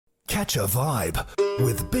Catch a Vibe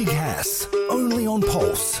with Big Hass, only on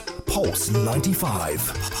Pulse 95.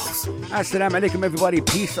 Assalamu alaikum, everybody.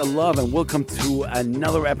 Peace and love, and welcome to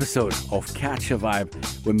another episode of Catch a Vibe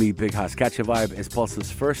with me, Big Hass. Catch a Vibe is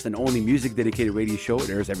Pulse's first and only music-dedicated radio show. It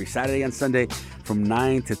airs every Saturday and Sunday from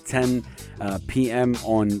 9 to 10 p.m.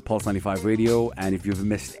 on Pulse 95 Radio. And if you've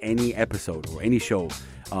missed any episode or any show,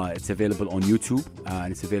 it's available on YouTube,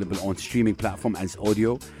 and it's available on streaming platform as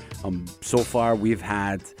audio. So far, we've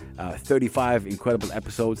had 35 incredible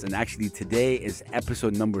episodes, and actually today is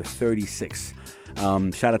episode number 36.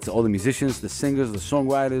 Shout out to all the musicians, the singers, the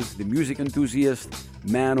songwriters, the music enthusiasts.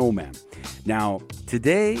 Man, oh man. Now,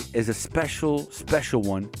 today is a special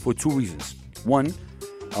one for two reasons. One,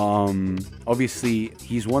 obviously,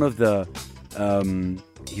 he's one of the...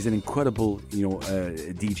 he's an incredible,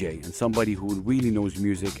 DJ and somebody who really knows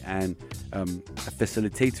music and a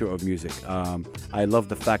facilitator of music. I love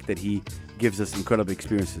the fact that he gives us incredible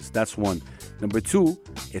experiences. That's one. Number two,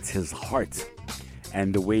 it's his heart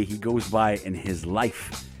and the way he goes by in his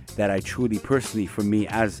life that I truly, personally, for me,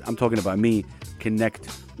 as I'm talking about me, connect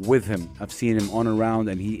with him. I've seen him on and around,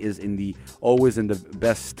 and he is always in the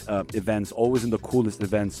best events, always in the coolest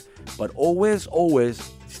events, but always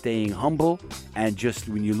staying humble. And just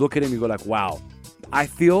when you look at him, you go like, wow. I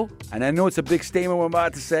feel, and I know it's a big statement what I'm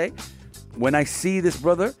about to say, when I see this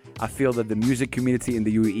brother, I feel that the music community in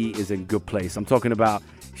the UAE is in a good place. I'm talking about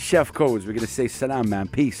Shef Codes. We're going to say salam, man.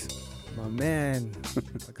 Peace. My man.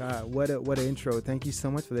 God, what an intro. Thank you so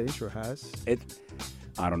much for the intro, Has.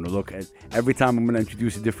 I don't know. Look, every time I'm going to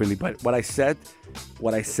introduce it differently. But what I said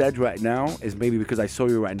right now is maybe because I saw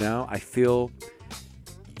you right now, I feel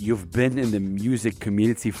you've been in the music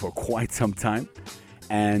community for quite some time.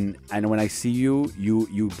 And when I see you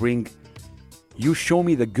show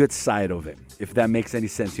me the good side of it, if that makes any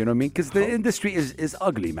sense. You know what I mean? Because the industry is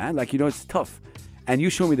ugly, man. Like, it's tough. And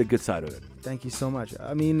you show me the good side of it. Thank you so much.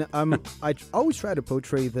 I mean, I always try to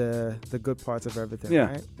portray the good parts of everything,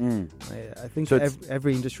 yeah. Right? I think so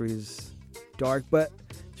every industry is dark, but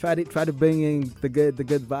try to bring in the good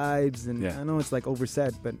vibes. And yeah. I know it's like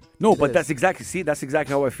oversaid, but no, but that's exactly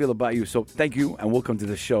how I feel about you. So thank you and welcome to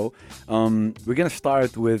the show. We're gonna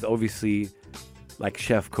start with obviously like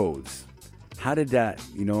Shef Codes. How did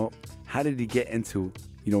he get into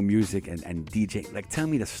music and DJ? Like, tell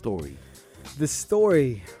me the story. The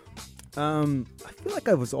story. I feel like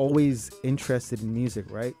I was always interested in music,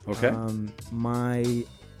 right? Okay. My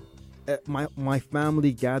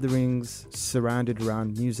family gatherings surrounded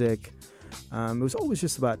around music. It was always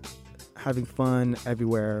just about having fun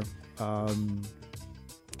everywhere.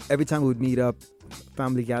 Every time we would meet up,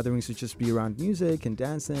 family gatherings would just be around music and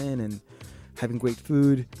dancing and having great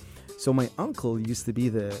food. So my uncle used to be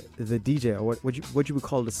the DJ, or what you would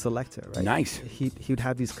call the selector, right? Nice. He would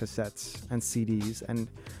have these cassettes and CDs, and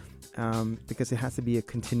because it has to be a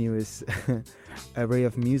continuous array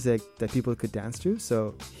of music that people could dance to.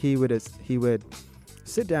 So he would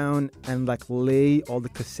sit down and like lay all the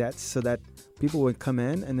cassettes so that people would come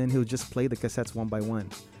in, and then he would just play the cassettes one by one.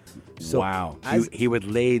 So wow. He would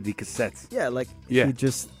lay the cassettes. Yeah,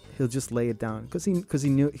 he'll just lay it down because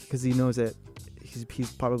he knows that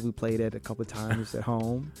he's probably played it a couple of times at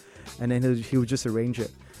home, and then he would just arrange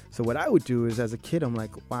it. So what I would do is, as a kid, I'm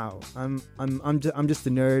like, wow, I'm just a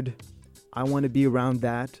nerd. I want to be around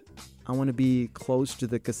that. I want to be close to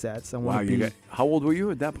the cassettes. How old were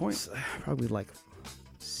you at that point? Probably like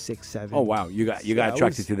 6, 7. Oh wow, you got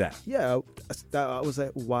attracted to that. Yeah, I was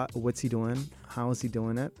like, what's he doing? How is he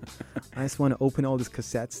doing it? I just want to open all these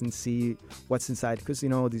cassettes and see what's inside, because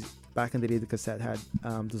these back in the day the cassette had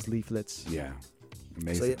those leaflets. Yeah,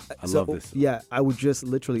 amazing. I love this. Yeah, I would just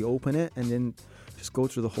literally open it and then just go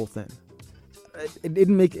through the whole thing. It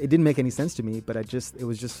didn't make any sense to me, but it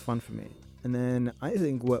was just fun for me. And then I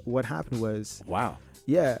think what happened was, wow,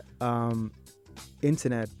 yeah,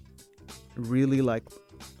 internet really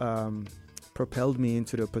propelled me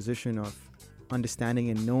into the position of understanding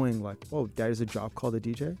and knowing like, oh, there's a job called a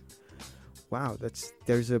DJ. Wow,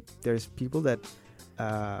 there's people that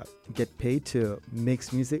get paid to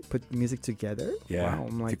mix music, put music together. Yeah, wow,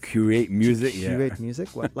 I'm like, to curate music. Music.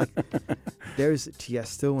 What, like, there's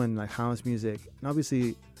Tiesto and like house music, and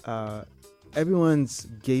obviously, everyone's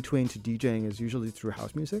gateway into DJing is usually through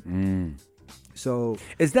house music. So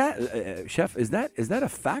is that Shef? Is that a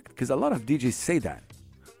fact? Because a lot of DJs say that.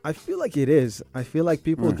 I feel like it is. I feel like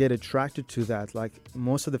people get attracted to that. Like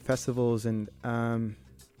most of the festivals and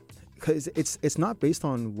because it's not based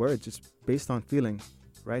on words, it's based on feeling,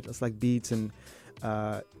 right? It's like beats, and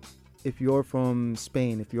if you're from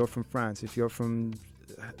Spain, if you're from France, if you're from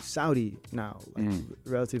Saudi now, like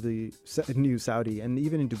relatively new Saudi, and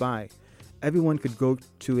even in Dubai, everyone could go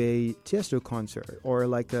to a Tiesto concert or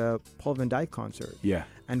like a Paul Van Dyke concert, Yeah.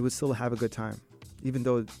 and would still have a good time, even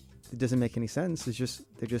though it doesn't make any sense. It's just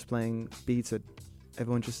they're just playing beats that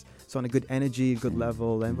everyone just it's on a good energy, good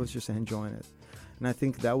level, and was just enjoying it. And I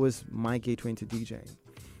think that was my gateway into DJing.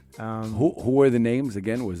 Who were the names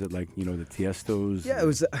again? Was it like the Tiestos? Yeah, it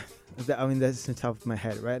was. I mean, that's the top of my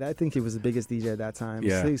head, right? I think he was the biggest DJ at that time.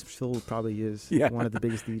 Yeah. Still probably is Yeah. one of the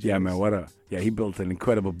biggest DJs. Yeah, man. He built an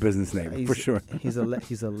incredible business name for sure. He's a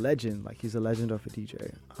legend. Like he's a legend of a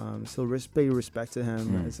DJ. Still pay respect to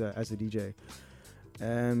him as a DJ.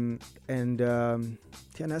 And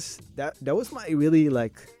that was my really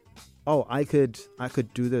like, oh, I could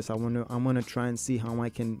do this. I want to try and see how I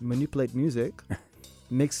can manipulate music,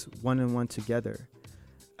 mix one and one together.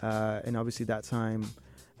 And obviously that time,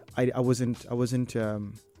 I wasn't what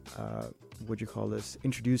do you call this,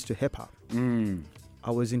 introduced to hip hop.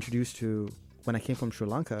 I was introduced to, when I came from Sri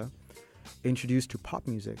Lanka, introduced to pop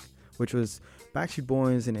music, which was Backstreet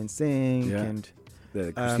Boys and NSYNC and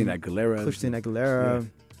the Christina Aguilera.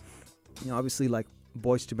 Yeah. Obviously like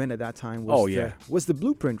Boyz II Men at that time was the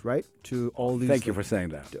blueprint, right? To all these. Thank you for saying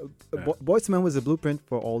that. Boyz II Men was the blueprint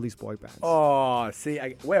for all these boy bands. Oh, see,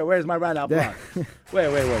 where's my round of applause?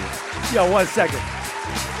 Wait. Yo, 1 second.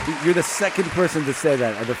 You're the second person to say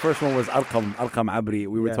that. The first one was Alqam Abri.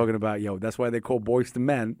 We were talking about, that's why they call Boyz II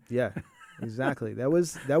Men. Yeah, exactly. That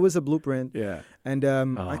was a blueprint. Yeah. And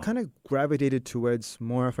I kind of gravitated towards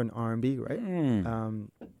more of an R&B, right?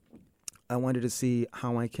 I wanted to see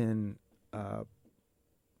how I can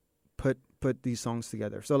put these songs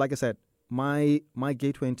together. So like I said, my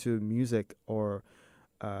gateway into music or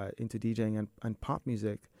into DJing and pop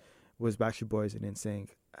music was Backstreet Boys and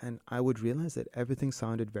NSYNC. And I would realize that everything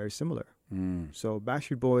sounded very similar. So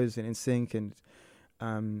Backstreet Boys and NSYNC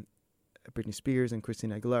and Britney Spears and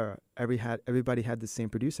Christina Aguilera, everybody had the same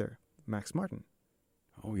producer, Max Martin.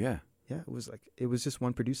 Oh yeah. Yeah, it was just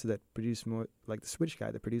one producer that produced more, like the Swedish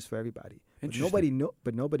guy that produced for everybody.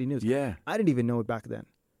 But nobody knew. Yeah. I didn't even know it back then.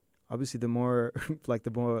 Obviously,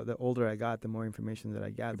 the older I got, the more information that I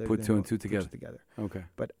gathered. Put two and two together. Okay.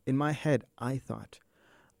 But in my head, I thought,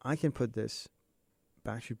 I can put this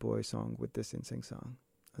Backstreet Boys song with this NSYNC song.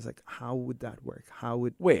 I was like, how would that work?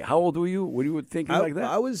 Wait, how old were you when you were thinking like that?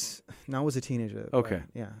 I was a teenager. Okay.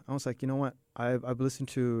 Yeah. I was like, you know what? I've listened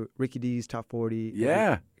to Ricky D's Top 40.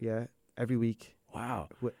 Yeah. Every week. Wow.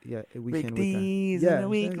 Weekend Ricky D's and the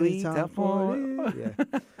weekly Top 40. Yeah.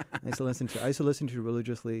 I used to listen to it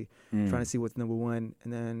religiously, trying to see what's number one.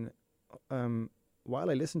 And then while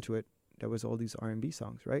I listened to it, there was all these R&B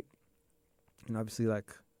songs, right? And obviously,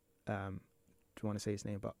 like, don't want to say his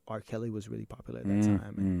name, but R. Kelly was really popular at that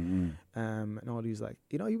time. And all these, like,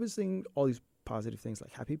 he was singing all these positive things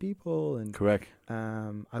like Happy People and correct.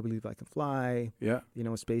 I Believe I Can Fly. Yeah.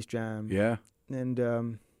 Space Jam. Yeah. And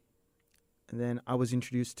then I was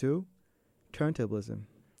introduced to turntablism.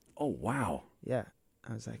 Oh wow. Yeah.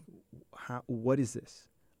 I was like, what is this?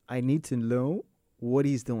 I need to know what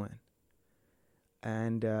he's doing.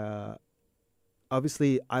 And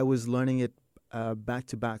obviously I was learning it back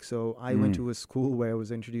to back. So I went to a school where I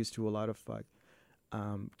was introduced to a lot of like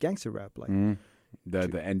gangster rap, like the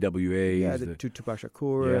NWA, the Tupac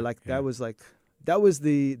Shakur. That was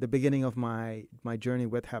the beginning of my journey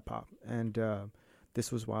with hip hop, and this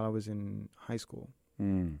was while I was in high school.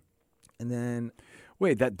 And then,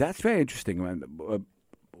 wait, that's very interesting, man.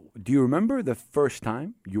 Do you remember the first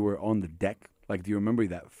time you were on the deck? Like, do you remember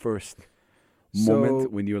that first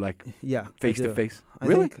moment when you were like, face to face?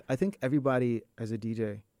 Really? I think everybody as a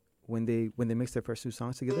DJ, when they mix their first two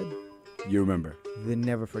songs together, you remember. They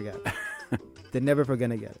never forget. They're never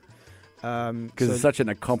gonna get it. Because it's such an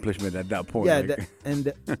accomplishment at that point. Yeah,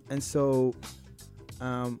 and so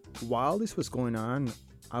while this was going on,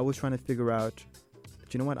 I was trying to figure out,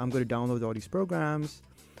 do you know what? I'm going to download all these programs.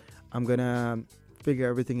 I'm going to figure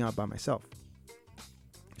everything out by myself.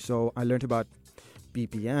 So I learned about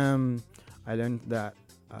BPM. I learned that,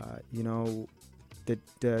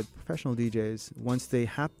 the professional DJs, once they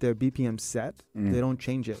have their BPM set, they don't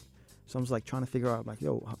change it. So I was like trying to figure out, like,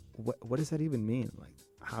 yo, what does that even mean? Like,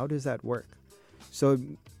 how does that work? So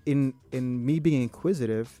in me being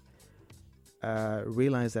inquisitive,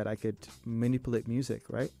 realized that I could manipulate music,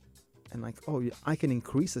 right? And like, I can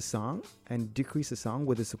increase a song and decrease a song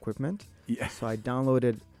with this equipment. Yeah. So I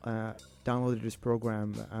downloaded this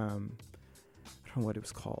program. I don't know what it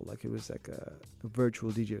was called. Like, it was like a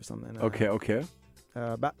virtual DJ or something. Okay.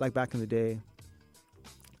 Back in the day,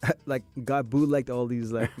 like got bootlegged all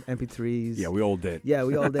these like MP3s. Yeah, we all did. Yeah,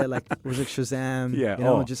 we all did. Like it was like Shazam. Yeah, you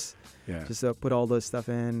know, oh. just Yeah. put all those stuff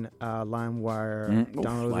in LimeWire. Oof,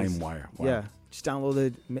 Downloaded this- LimeWire. Wow. Yeah, just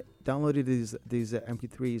downloaded these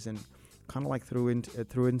MP3s and kind of like threw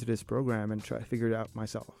into this program and figure it out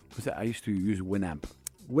myself. What's that? I used to use Winamp.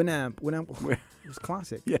 Winamp it was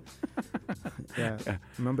classic. Yeah. yeah.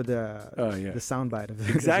 Remember the soundbite of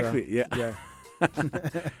it. Exactly. Yeah. Yeah.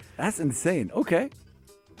 That's insane. Okay.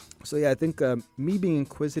 So yeah, I think me being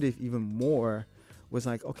inquisitive even more was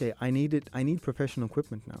like, okay, I need professional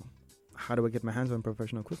equipment now. How do I get my hands on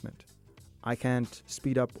professional equipment? I can't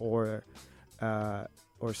speed up or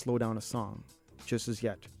slow down a song just as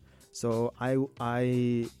yet. So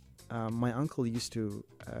my uncle used to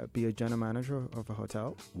be a general manager of a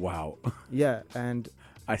hotel. Wow. Yeah, and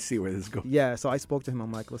I see where this goes. yeah, so I spoke to him.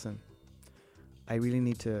 I'm like, listen, I really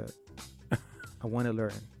need to. I want to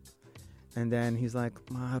learn. And then he's like,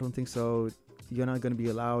 I don't think so. You're not going to be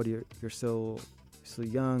allowed. You're still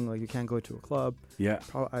young. Like you can't go to a club. Yeah.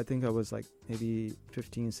 I think I was like maybe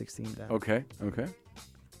 15, 16 then. Okay.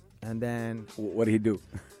 And then What did he do?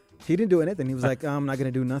 he didn't do anything. He was like, I'm not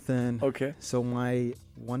going to do nothing. Okay. So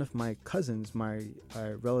one of my cousins, my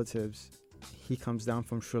relatives, he comes down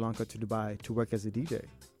from Sri Lanka to Dubai to work as a DJ.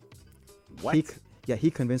 What? He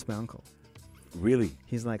convinced my uncle. Really?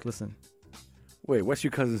 He's like, listen, Wait, what's your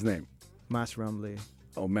cousin's name? Mas Ramli.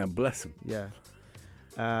 Oh man, bless him.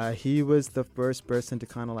 Yeah. He was the first person to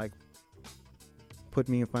kind of like put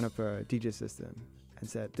me in front of a DJ system and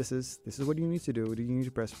said, this is what you need to do. You need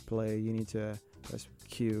to press play. You need to press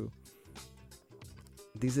Q.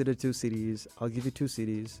 These are the two CDs. I'll give you two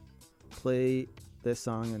CDs. Play this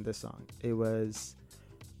song and this song. It was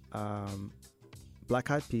Black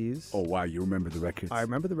Eyed Peas. Oh wow, you remember the records? I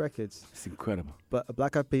remember the records. It's incredible. But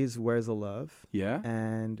Black Eyed Peas, Where's the Love? Yeah.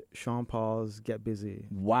 And Sean Paul's Get Busy.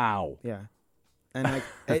 Wow. Yeah. And like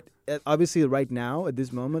it obviously right now at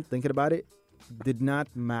this moment thinking about it did not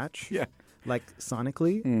match Yeah. like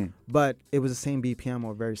sonically, but it was the same BPM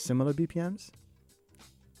or very similar BPMs.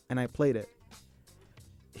 And I played it.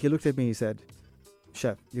 He looked at me, he said,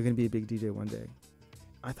 Shef, you're going to be a big DJ one day.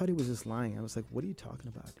 I thought he was just lying. I was like, what are you talking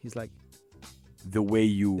about? He's like, The way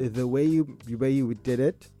you the way you did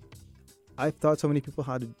it, I've taught so many people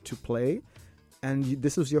how to play, and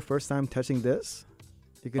this was your first time touching this.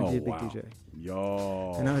 You're gonna be a big DJ.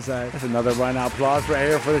 Yo. And I was like, that's another round of applause right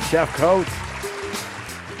here for the Chef Coach.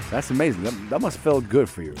 That's amazing. That must feel good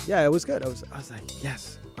for you. yeah, it was good. I was like,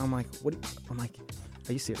 yes. I'm like, what? I'm like,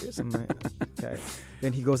 are you serious? I'm like, okay.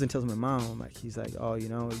 Then he goes and tells my mom. I'm like, he's like, oh, you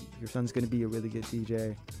know, your son's gonna be a really good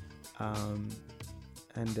DJ,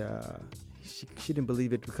 and she didn't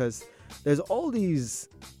believe it because there's all these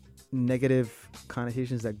negative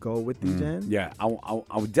connotations that go with DJing. Yeah,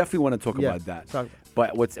 I would definitely want to talk about that.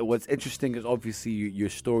 But what's interesting is obviously your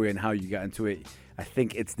story and how you got into it. I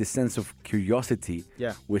think it's the sense of curiosity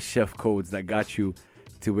with Chef Codes that got you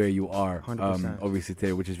to where you are, 100%. obviously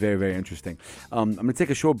today, which is very, very interesting. I'm going to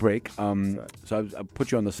take a short break. So I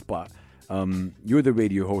put you on the spot. You're the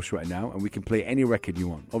radio host right now, and we can play any record you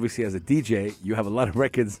want. Obviously, as a DJ, you have a lot of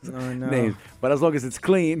records names, but as long as it's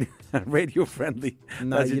clean, radio friendly,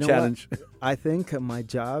 that's your challenge. I think my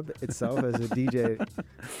job itself as a DJ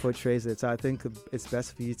portrays it, so I think it's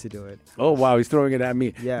best for you to do it. Oh wow, he's throwing it at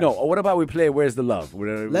me. Yeah. No, what about we play "Where's the Love"?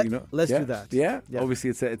 Let's do that. Yeah? Yeah. Obviously,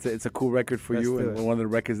 it's a cool record for Let's you, do and it. one of the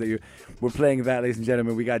records that we're playing that, ladies and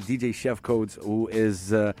gentlemen. We got DJ Chef Codes, who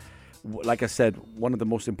is. Like I said, one of the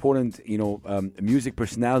most important, music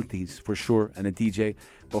personalities for sure, and a DJ.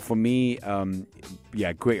 But for me,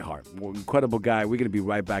 great heart, incredible guy. We're gonna be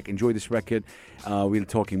right back. Enjoy this record. We're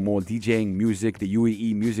talking more DJing, music, the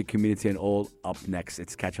UAE music community, and all up next.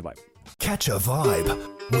 It's Catch a Vibe. Catch a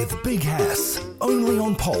Vibe with Big Hass, only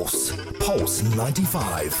on Pulse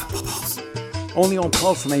 95. Only on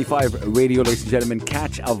Pulse 95 Radio, ladies and gentlemen.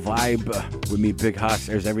 Catch a Vibe with me, Big Hass.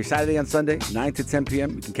 There's every Saturday and Sunday, 9 to 10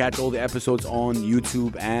 p.m. You can catch all the episodes on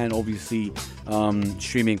YouTube and obviously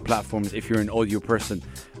streaming platforms. If you're an audio person,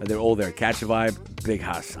 they're all there. Catch a Vibe, Big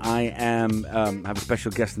Hass. I have a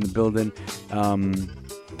special guest in the building.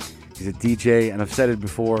 He's a DJ, and I've said it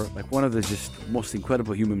before, like one of the just most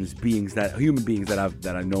incredible human beings that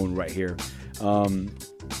I've known right here.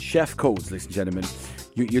 Chef Codes, ladies and gentlemen.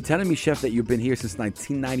 You're telling me, Chef, that you've been here since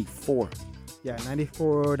 1994. Yeah,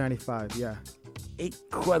 94, 95, yeah.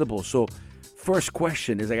 Incredible. So, first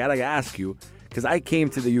question is I gotta ask you, because I came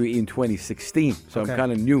to the UAE in 2016, so I'm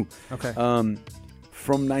kind of new. Okay.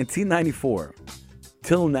 From 1994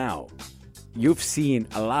 till now, you've seen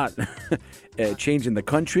a lot change in the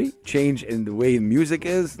country, change in the way music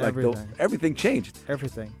is. Everything. Everything changed.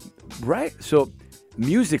 Everything. Right? So,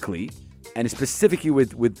 musically, and specifically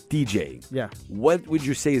with DJing, Yeah. what would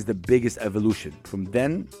you say is the biggest evolution from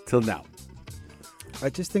then till now? I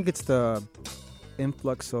just think it's the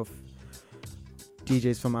influx of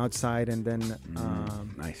DJs from outside, and then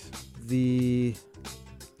Nice. the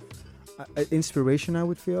inspiration I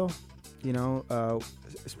would feel,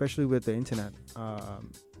 especially with the internet.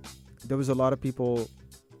 There was a lot of people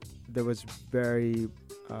that was very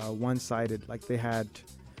one-sided. Like they had,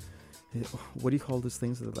 what do you call those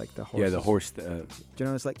things? Like the horse. Yeah, the horse.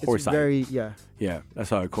 It's like horse it's side. very Yeah, that's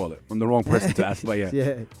how I call it. I'm the wrong person to ask, but yeah,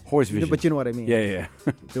 yeah. horse vision. But you know what I mean. Yeah.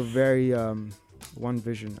 They're very one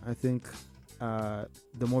vision. I think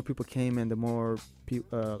the more people came and the more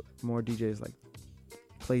more DJs like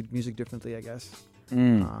played music differently, I guess.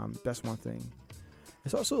 That's one thing.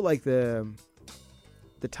 It's also like the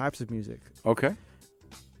types of music. Okay.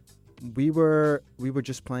 We were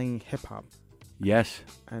just playing hip hop, Yes.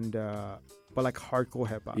 and but like hardcore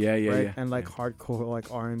hip hop. Yeah, right? yeah. And like hardcore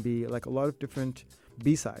like R&B, like a lot of different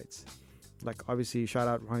B-sides. Like obviously shout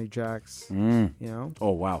out Ronnie Jax,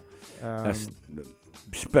 Oh wow, that's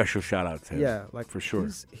special shout out to him. yeah, like for sure.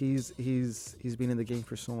 He's been in the game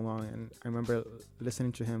for so long, and I remember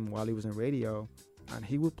listening to him while he was on radio, and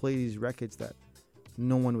he would play these records that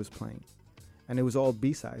no one was playing, and it was all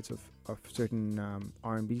B-sides of certain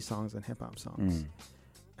R&B songs and hip hop songs.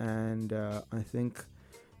 And I think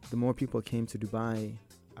the more people came to Dubai,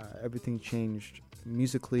 everything changed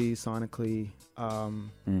musically, sonically.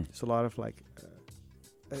 It's a lot of like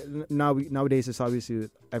nowadays it's obviously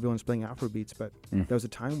everyone's playing Afrobeats, but there was a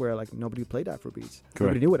time where like nobody played Afrobeats. Correct.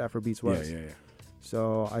 Nobody knew what Afrobeats was. Yeah.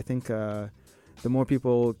 So I think the more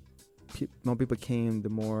people came, the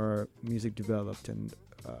more music developed, and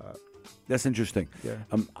That's interesting. yeah.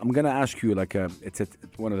 I'm gonna ask you like it's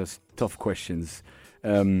one of those tough questions.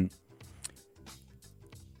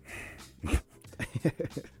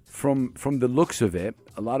 From the looks of it,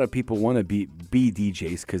 a lot of people want to be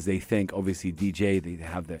DJs because they think obviously DJ they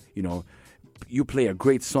have the you play a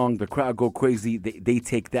great song, the crowd go crazy. They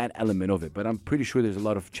take that element of it, but I'm pretty sure there's a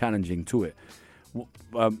lot of challenging to it.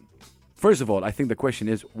 First of all, I think the question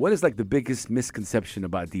is, what is like the biggest misconception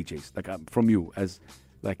about DJs? Like from you, as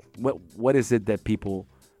like what is it that people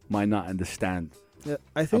might not understand Yeah,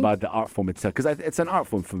 I think about the art form itself? Because it's an art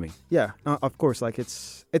form for me. yeah, of course. Like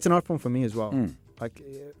it's an art form for me as well. Like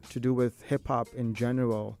to do with hip hop in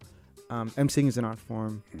general, MCing is an art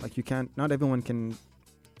form. Like not everyone can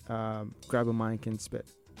grab a mic and spit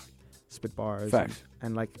bars. Facts.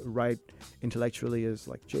 And like write intellectually as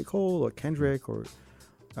like J. Cole or Kendrick or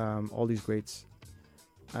all these greats.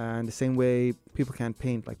 And the same way people can't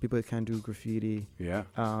paint, like people can't do graffiti. Yeah.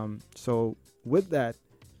 So with that,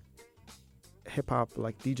 hip hop,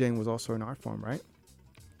 like DJing, was also an art form, right?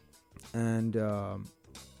 And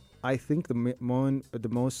I think the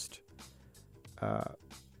most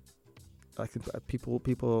like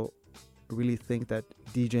people really think that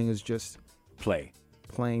DJing is just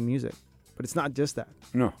playing music, but it's not just that.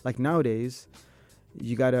 No. Like nowadays,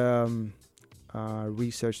 you gotta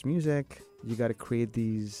research music. You gotta create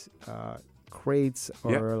these crates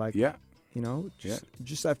or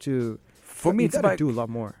just have to. For me, you it's gotta about do a lot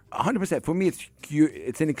more. 100%. For me,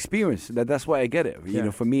 it's an experience. That's why I get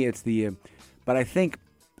it. For me, it's the. But I think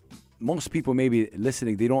most people maybe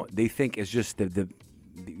listening, they think it's just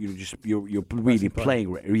you're really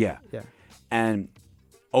playing. Yeah. Yeah. And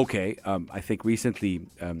okay, I think recently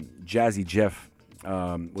Jazzy Jeff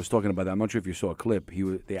was talking about that. I'm not sure if you saw a clip.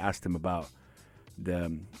 They asked him about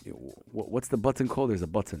the what's the button called? There's a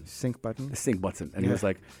button. Sync button. The sync button, and he was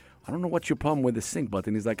like, I don't know what's your problem with the sync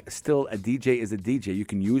button. He's like, still a DJ is a DJ. You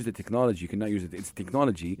can use the technology. You cannot use it. It's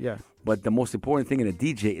technology. Yeah. But the most important thing in a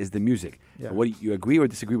DJ is the music. Yeah. What you agree or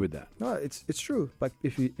disagree with that? No, it's true. Like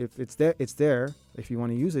if it's there, it's there. If you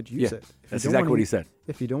want to use it, use it. If That's you don't exactly wanna what he said.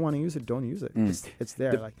 If you don't want to use it, don't use it. It's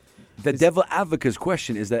there. The devil advocate's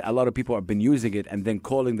question is that a lot of people have been using it and then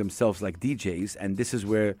calling themselves like DJs, and this is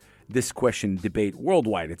where this question debate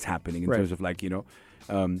worldwide it's happening in terms of like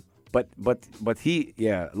But he,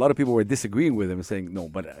 a lot of people were disagreeing with him and saying, no,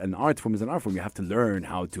 but an art form is an art form. You have to learn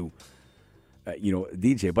how to,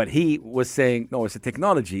 DJ. But he was saying, no, it's a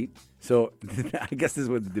technology. So I guess this is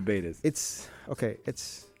what the debate is. It's okay.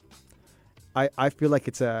 I feel like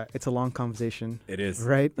it's a long conversation. It is.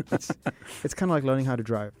 Right? It's kind of like learning how to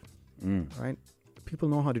drive, right? People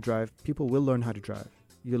know how to drive. People will learn how to drive.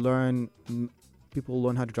 People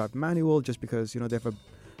learn how to drive manual just because, they have a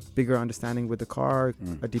bigger understanding with the car,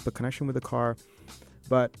 a deeper connection with the car.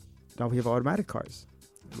 But now we have automatic cars,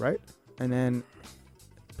 right? And then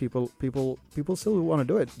people still want to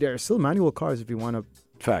do it. There are still manual cars if you want to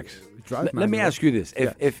Facts. drive Let me manual. ask you this: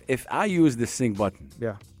 Yeah. if I use the sync button,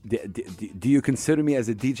 Yeah. do you consider me as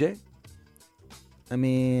a DJ? I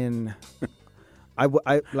mean, I'm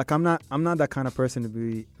not that kind of person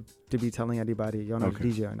to be telling anybody you're not Okay.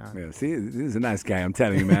 a DJ or not. Yeah, see, this is a nice guy. I'm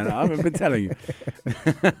telling you, man. I've been telling you.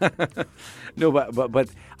 No, but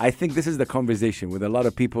I think this is the conversation with a lot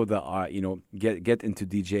of people that are, get into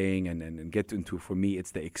DJing and get into. For me,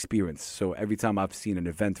 it's the experience. So every time I've seen an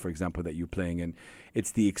event, for example, that you're playing in,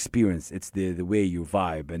 it's the experience. It's the way you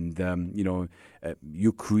vibe, and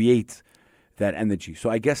you create that energy. So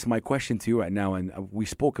I guess my question to you right now, and we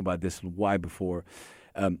spoke about this why before.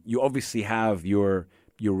 You obviously have your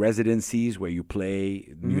residencies where you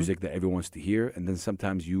play music that everyone wants to hear, and then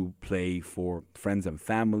sometimes you play for friends and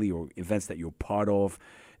family or events that you're part of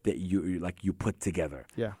that you put together.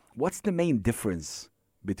 Yeah. What's the main difference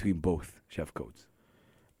between both, Chef Codes?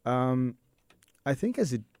 I think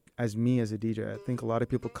as me as a DJ, I think a lot of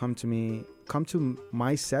people come to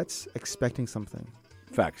my sets expecting something,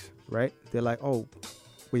 Facts. right? They're like, oh,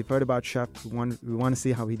 we've heard about Shef. We want to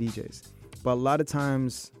see how he DJs. But a lot of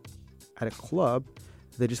times at a club,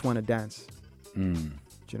 they just want to dance,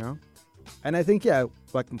 you know? And I think, yeah,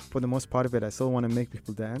 like for the most part of it, I still want to make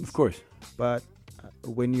people dance. Of course. But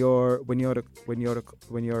when you're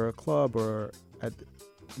a club or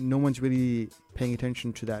no one's really paying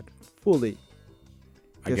attention to that fully.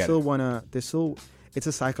 I get it. It's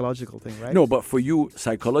a psychological thing, right? No, but for you,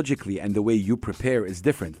 psychologically and the way you prepare is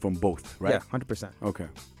different from both, right? Yeah, 100%. Okay.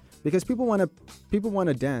 Because people want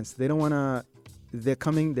to dance. They don't want to. They're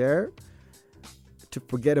coming there to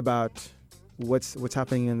forget about what's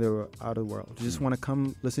happening in the outer world. They just want to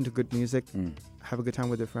come, listen to good music, have a good time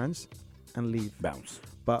with their friends, and leave. Bounce.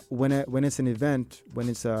 But when it's an event, when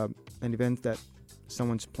it's an event that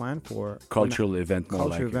someone's planned for, Cultural event, more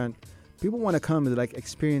like event, people want to come and like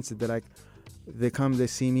experience it. They come, they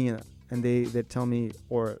see me, and they tell me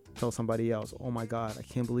or tell somebody else, oh my God, I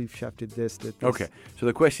can't believe Chef did this. Okay, so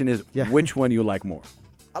the question is, which one you like more?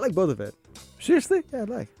 I like both of it. Seriously? Yeah, I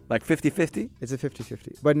like. Like 50-50? It's a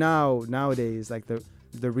 50-50. But nowadays, like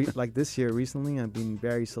like this year recently, I've been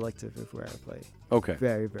very selective with where I play. Okay.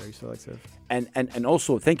 Very, very selective. And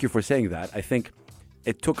also, thank you for saying that. I think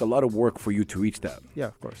it took a lot of work for you to reach that. Yeah,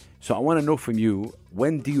 of course. So I want to know from you,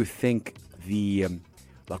 when do you think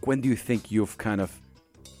when do you think you've kind of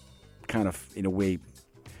in a way,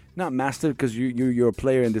 not mastered, because you're a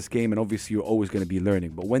player in this game and obviously you're always going to be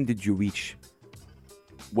learning, but when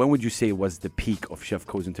would you say was the peak of Chef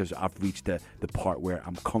Codes in terms of I've reached the part where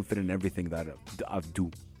I'm confident in everything that I do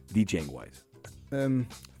DJing wise?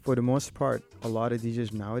 For the most part, a lot of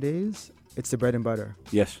DJs nowadays, it's the bread and butter.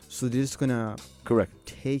 Yes. So they're just gonna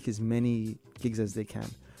take as many gigs as they can.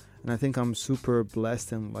 And I think I'm super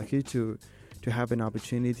blessed and lucky to have an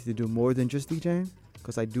opportunity to do more than just DJing,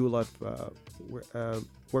 because I do a lot of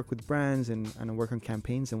work with brands and I work on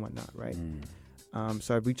campaigns and whatnot, right?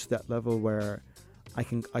 So I've reached that level where I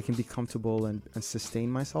can be comfortable and sustain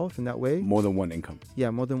myself in that way. More than one income. Yeah,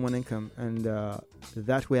 more than one income, and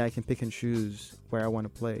that way I can pick and choose where I want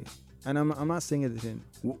to play. And I'm not saying it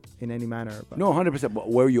in any manner. But no, 100%. But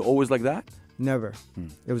were you always like that? Never.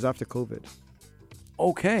 It was after COVID.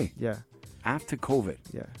 Okay. Yeah. After COVID.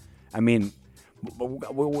 Yeah. I mean,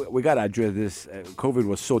 we got to address this. COVID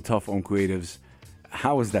was so tough on creatives.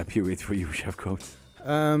 How was that period for you, Chef Codes?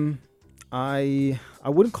 I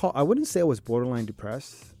wouldn't say I was borderline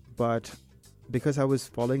depressed, but because I was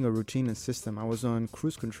following a routine and system, I was on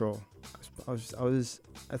cruise control. I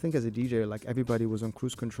think as a DJ, like everybody was on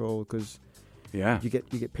cruise control because you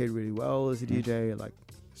get paid really well as a DJ, like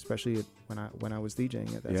especially when I was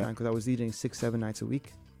DJing at that time, because I was DJing 6-7 nights a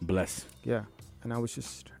week. Bless. Yeah, and I was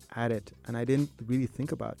just at it, and I didn't really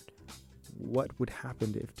think about what would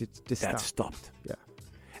happen if this stopped. Yeah.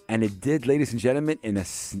 And it did, ladies and gentlemen, in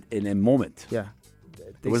a moment. Yeah.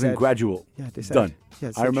 It wasn't gradual. Yeah, they said, done.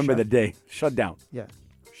 Yeah, I remember the day. Shut down. Yeah.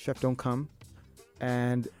 Chef don't come.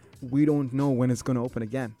 And we don't know when it's going to open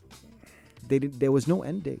again. There was no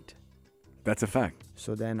end date. That's a fact.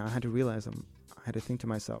 So then I had to realize, I had to think to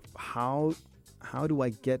myself, how do I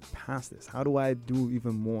get past this? How do I do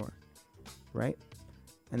even more? Right?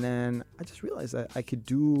 And then I just realized that I could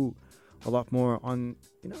do a lot more on,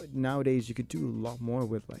 nowadays you could do a lot more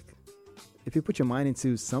with, like, if you put your mind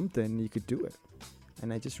into something, you could do it.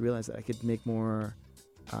 And I just realized that I could make more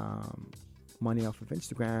money off of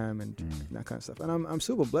Instagram and that kind of stuff. And I'm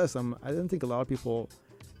super blessed. I don't think a lot of people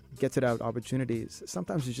get to that opportunities.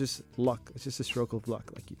 Sometimes it's just luck. It's just a stroke of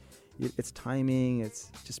luck. Like it's timing.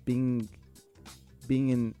 It's just being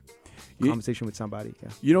in. conversation with somebody. Yeah.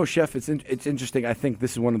 You know, Chef, it's interesting. I think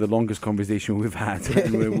this is one of the longest conversations we've had.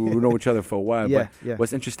 And we know each other for a while. Yeah, but yeah.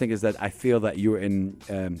 what's interesting is that I feel that you're in.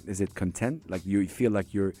 Is it content? Like you feel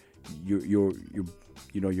like you're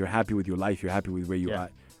happy with your life. You're happy with where you are.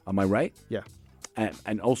 Am I right? Yeah.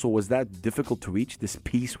 And also, was that difficult to reach, this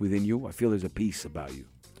peace within you? I feel there's a peace about you.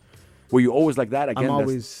 Were you always like that? Again, I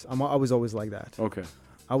was always like that. Okay.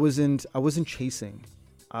 I wasn't chasing.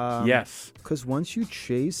 Yes. Because once you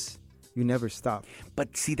chase, you never stop.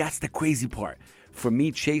 But see, that's the crazy part. For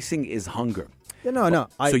me, chasing is hunger. Yeah, no.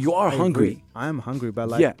 So you are hungry. Agree. I'm hungry, but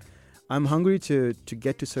like, I'm hungry to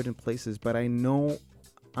get to certain places, but I know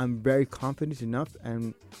I'm very confident enough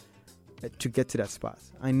and to get to that spot.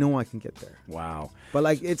 I know I can get there. Wow. But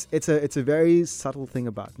like it's a very subtle thing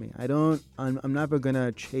about me. I'm never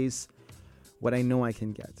gonna chase what I know I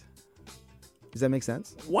can get. Does that make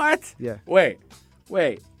sense? What? Yeah. Wait.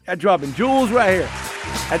 I'm dropping jewels right here.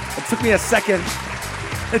 It took me a second.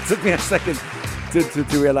 It took me a second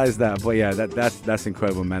to realize that. But yeah, that's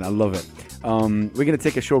incredible, man. I love it. We're gonna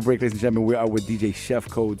take a short break, ladies and gentlemen. We are with DJ Chef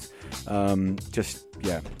Codes.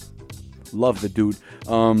 Love the dude.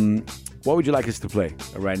 What would you like us to play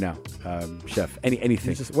right now, Chef?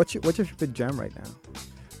 Anything? What's your big jam right now?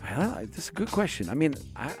 That's a good question. I mean,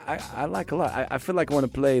 I like a lot. I feel like I want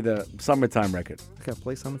to play the Summertime record. Okay,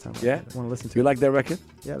 play Summertime. Yeah? I want to listen to You it. like that record?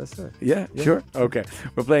 Yeah, that's it. Yeah, sure. Okay.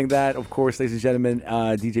 We're playing that, of course, ladies and gentlemen.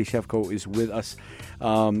 DJ Chefco is with us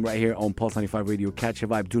right here on Pulse 95 Radio. Catch a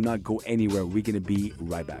vibe. Do not go anywhere. We're going to be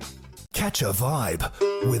right back. Catch a vibe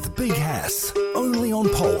with Big Hass. Only on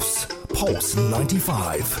Pulse. Pulse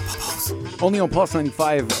 95. Pulse. Only on Pulse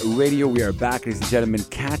 95 Radio. We are back, ladies and gentlemen.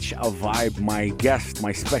 Catch a vibe.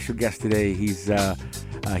 My special guest today, he's a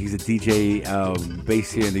DJ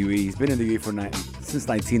based here in the UAE. He's been in the UAE since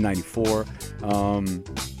 1994.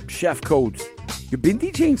 Chef Codes. You've been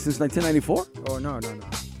DJing since 1994? Oh, no.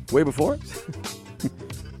 Way before?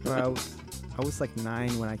 Well, I was like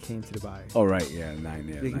 9 when I came to Dubai. Oh, right. Yeah, 9.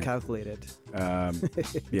 Yeah, You can calculate it.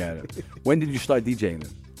 Yeah. When did you start DJing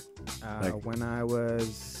then? When I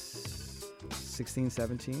was 16,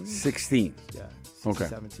 17. 16. Yeah. 16, Okay.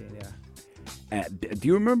 17, yeah. Do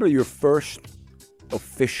you remember your first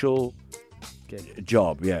official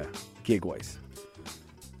job? Yeah. Gig-wise.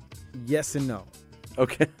 Yes and no.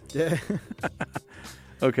 Okay. Yeah.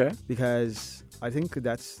 Okay. Because I think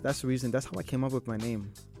that's the reason. That's how I came up with my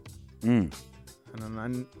name. Mm.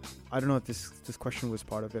 And I don't know if this question was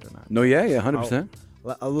part of it or not. No, yeah, 100%.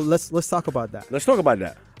 Let's talk about that. Let's talk about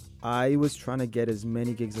that. I was trying to get as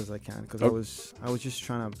many gigs as I can because I was just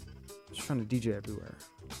trying to DJ everywhere,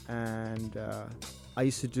 and I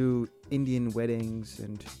used to do Indian weddings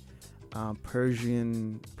and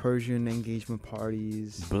Persian engagement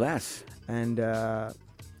parties. Bless. And at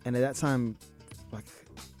that time, like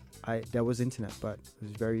there was internet, but it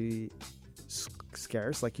was very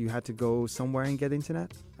scarce. Like you had to go somewhere and get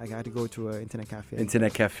internet. Like I had to go to an internet cafe.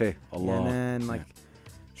 Internet cafe. Allah. And then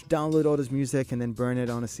download all this music and then burn it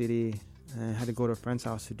on a CD. And I had to go to a friend's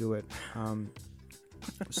house to do it.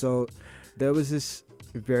 So there was this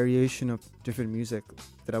variation of different music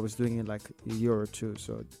that I was doing in like a year or two.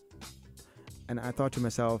 So, and I thought to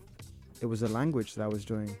myself, it was a language that I was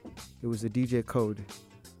doing. It was a DJ code.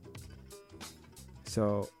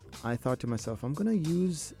 So I thought to myself, I'm gonna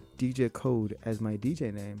use DJ code as my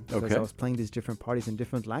DJ name because I was playing these different parties in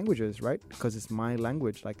different languages, right? Because it's my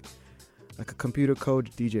language, like a computer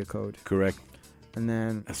code, DJ code. Correct. And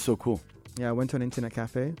then that's so cool. Yeah, I went to an internet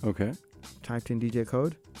cafe. Okay. Typed in DJ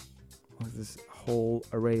code. This whole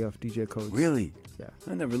array of DJ codes. Really? Yeah.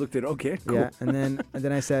 I never looked at it. Okay, cool. Yeah, and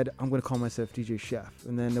then I said I'm gonna call myself DJ Chef,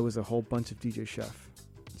 and then there was a whole bunch of DJ Chef.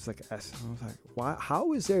 It's like S. And I was like, why?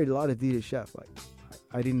 How is there a lot of DJ Chef? Like,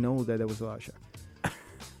 I didn't know that there was a lot of chef.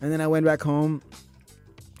 And then I went back home,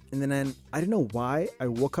 and then I don't know why I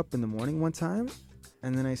woke up in the morning one time,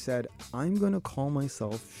 and then I said I'm gonna call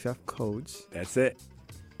myself Chef Codes. That's it.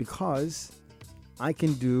 Because I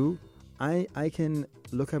can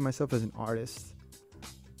look at myself as an artist.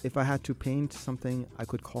 If I had to paint something, I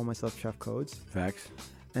could call myself Chef Codes. Facts.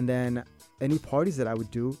 And then any parties that I would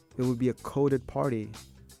do, it would be a coded party.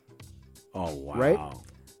 Oh, wow. Right?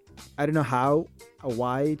 I don't know how or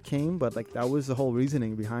why it came, but like that was the whole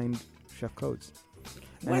reasoning behind Chef Codes.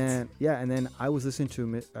 What? And then I was listening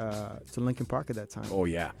to Linkin Park at that time. Oh,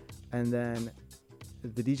 yeah. And then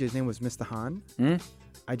the DJ's name was Mr. Han. Mm?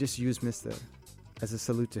 I just used Mr. as a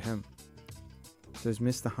salute to him. So it's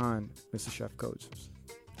Mr. Han, Mr. Chef Codes.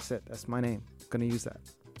 That's it. That's my name. I'm gonna use that.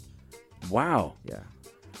 Wow. Yeah.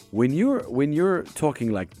 When you're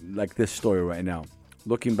talking like this story right now,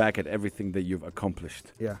 looking back at everything that you've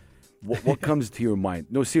accomplished. Yeah. what comes to your mind?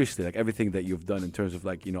 No, seriously, like everything that you've done in terms of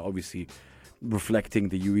like, obviously reflecting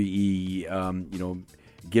the UAE,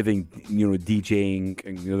 giving, DJing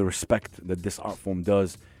and the respect that this art form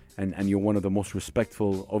does. And you're one of the most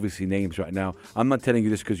respectful, obviously, names right now. I'm not telling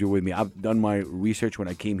you this because you're with me. I've done my research when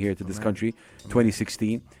I came here to this country,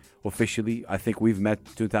 2016, officially. I think we've met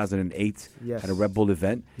 2008 at a Red Bull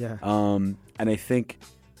event. Yeah. And I think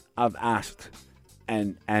I've asked,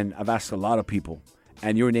 and I've asked a lot of people,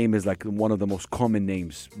 and your name is like one of the most common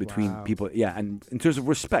names between people. Yeah, and in terms of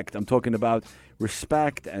respect, I'm talking about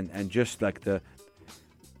respect and just like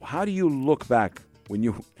how do you look back when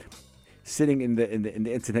you sitting in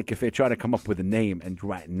the internet cafe trying to come up with a name, and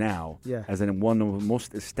right now as one of the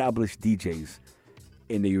most established DJs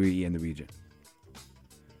in the UAE and the region?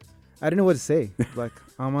 I don't know what to say. Like,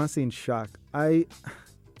 I'm honestly in shock. I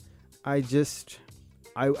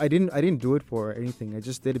didn't do it for anything. I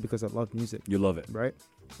just did it because I love music. You love it, right?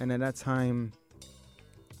 And at that time,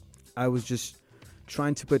 I was just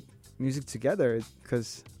trying to put music together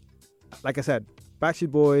because, like I said,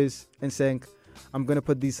 Backstreet Boys, NSYNC. I'm gonna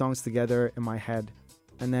put these songs together in my head,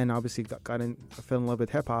 and then obviously fell in love with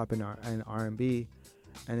hip hop and R&B,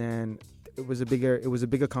 and then it was a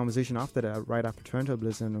bigger conversation after that. Right after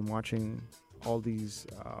turntablism and watching all these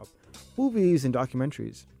movies and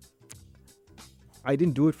documentaries, I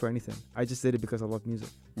didn't do it for anything. I just did it because I love music.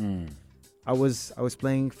 I was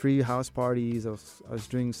playing free house parties. I was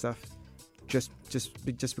doing stuff just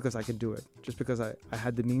because I could do it. Just because I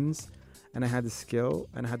had the means and I had the skill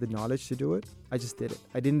and I had the knowledge to do it. I just did it.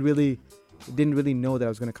 I didn't really know that I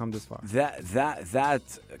was going to come this far. That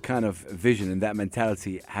kind of vision and that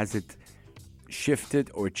mentality, has it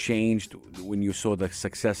shifted or changed when you saw the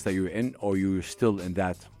success that you were in, or you were still in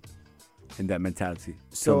that mentality?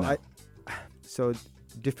 So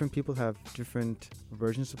different people have different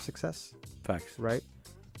versions of success. Facts. Right?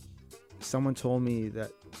 Someone told me that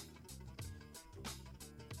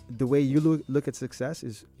the way you look at success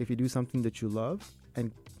is if you do something that you love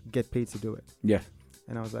and get paid to do it. Yeah.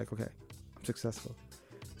 And I was like, okay, I'm successful.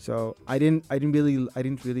 So I didn't really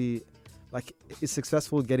like, is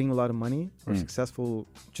successful getting a lot of money or successful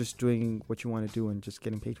just doing what you want to do and just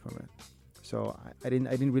getting paid from it? So I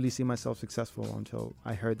didn't really see myself successful until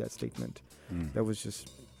I heard that statement. That was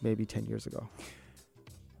just maybe 10 years ago.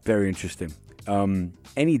 Very interesting.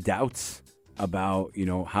 Any doubts about,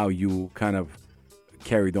 how you kind of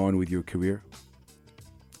carried on with your career?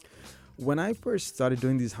 When I first started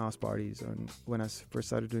doing these house parties, and when I first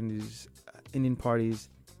started doing these Indian parties,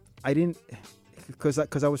 I didn't, because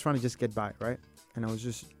I was trying to just get by, right? And I was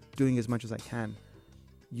just doing as much as I can.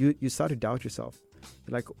 You start to doubt yourself.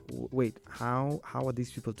 You're like, wait, how are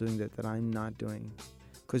these people doing that I'm not doing?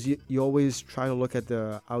 Because you always try to look at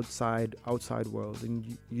the outside world,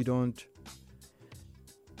 and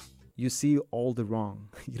you see all the wrong.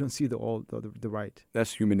 You don't see the right.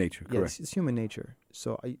 That's human nature, correct? Yes, it's human nature.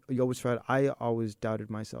 So I always doubted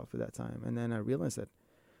myself at that time. And then I realized that,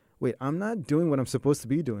 wait, I'm not doing what I'm supposed to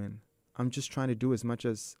be doing. I'm just trying to do as much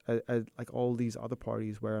as like all these other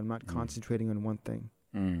parties where I'm not concentrating on one thing.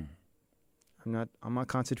 I'm not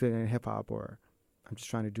concentrating on hip hop, or I'm just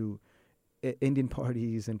trying to do Indian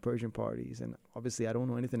parties and Persian parties. And obviously I don't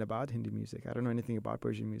know anything about Hindi music. I don't know anything about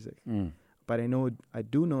Persian music. But I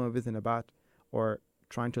do know everything about, or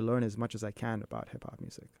trying to learn as much as I can about hip hop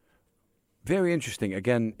music. Very interesting.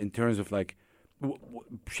 Again, in terms of like,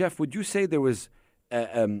 Shef, would you say there was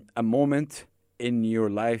a moment in your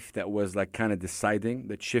life that was like kind of deciding,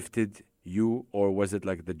 that shifted you, or was it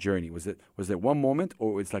like the journey? Was it one moment,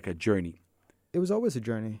 or it's like a journey? It was always a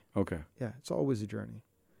journey. Okay. Yeah, it's always a journey.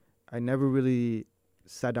 I never really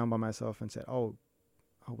sat down by myself and said, oh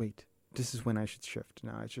wait, this is when I should shift.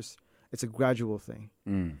 No, it's a gradual thing.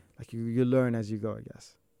 Like you learn as you go, I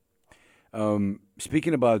guess.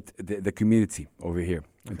 Speaking about the community over here,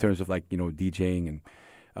 in terms of like, DJing,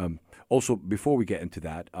 and also before we get into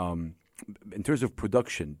that, in terms of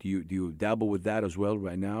production, do you dabble with that as well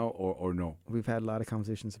right now, or no? We've had a lot of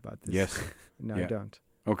conversations about this. Yes. No, yeah. I don't.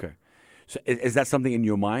 Okay. So is that something in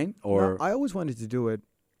your mind, or? No, I always wanted to do it.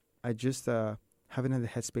 I just haven't had the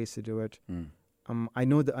headspace to do it. I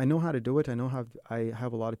know how to do it. I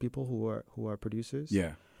have a lot of people who are producers.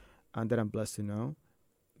 Yeah. And that I'm blessed to know,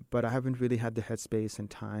 but I haven't really had the headspace and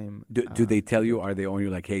time. Do they tell you? Are they on you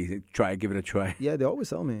like, hey, give it a try? Yeah, they always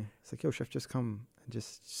tell me. It's like, yo, Shef, just come and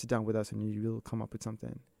just sit down with us, and you will come up with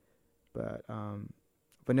something. But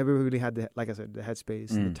never really had the, like I said, the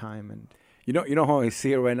headspace and the time. And you know how I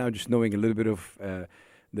see it right now, just knowing a little bit of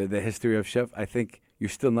the history of Shef. I think you're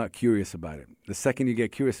still not curious about it. The second you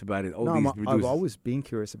get curious about it, all No, these I've producers. always been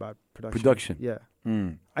curious about production. Production. Yeah.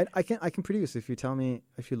 Mm. I can produce if you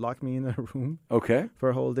lock me in a room Okay. for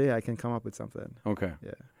a whole day, I can come up with something. Okay.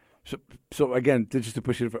 Yeah. So again, just to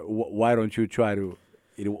push it, why don't you try to?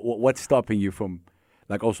 What's stopping you from,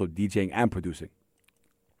 like, also DJing and producing?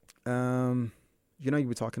 You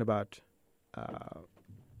were talking about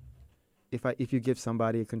if you give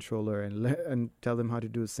somebody a controller and tell them how to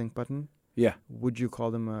do a sync button, Yeah. would you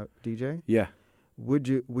call them a DJ? Yeah. Would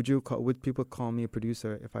people call me a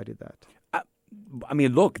producer if I did that? I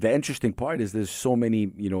mean, look, the interesting part is there's so many,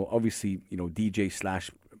 obviously, DJ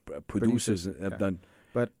 / producers have done.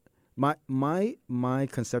 But my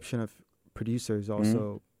conception of producer is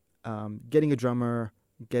also getting a drummer,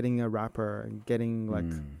 getting a rapper, and getting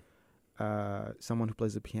someone who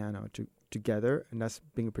plays the piano together, and that's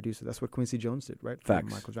being a producer. That's what Quincy Jones did, right? Facts.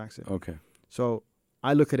 From Michael Jackson. Okay. So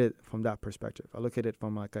I look at it from that perspective. I look at it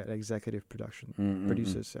from like an executive production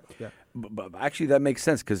producer. So, yeah. But actually, that makes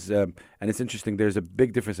sense because, and it's interesting. There's a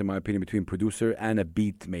big difference, in my opinion, between producer and a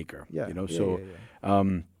beat maker. Yeah.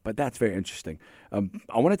 But that's very interesting.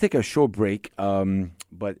 I want to take a short break,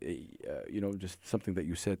 but just something that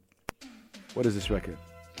you said. What is this record?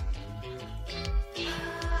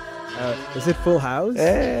 Is it Full House?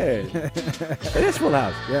 Hey, it is Full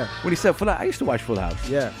House. Yeah. When he said Full House, I used to watch Full House.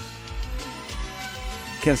 Yeah.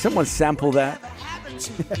 Can someone sample that?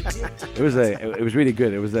 It was really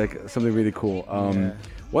good. It was like something really cool.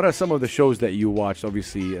 What are some of the shows that you watched?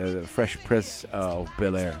 Obviously, Fresh Prince of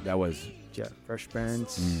Bel-Air. That was Fresh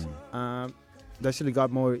Prince. Actually got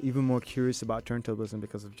even more curious about turntablism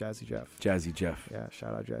because of Jazzy Jeff. Jazzy Jeff. Yeah,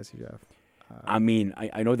 shout out Jazzy Jeff. I mean,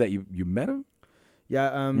 I know that you met him.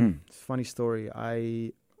 Yeah. It's a funny story.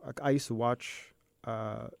 I used to watch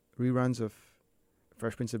reruns of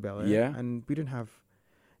Fresh Prince of Bel-Air. Yeah. And we didn't have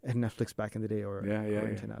Netflix back in the day or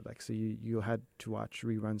internet. Like, so you had to watch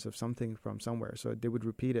reruns of something from somewhere. So they would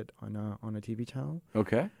repeat it on a TV channel.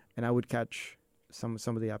 Okay. And I would catch some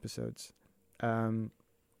of the episodes.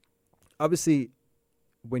 Obviously,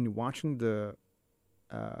 when you're watching the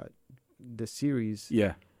series,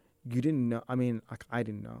 yeah, you didn't know. I mean, like, I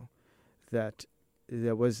didn't know that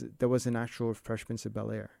there was an actual Fresh Prince of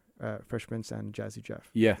Bel-Air, Fresh Prince and Jazzy Jeff.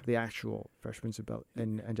 Yeah, the actual Fresh Prince of Bel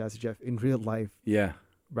and Jazzy Jeff in real life. Yeah,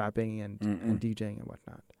 rapping and DJing and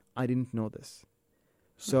whatnot. I didn't know this,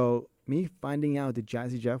 so me finding out that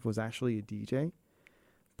Jazzy Jeff was actually a DJ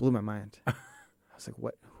blew my mind. I was like,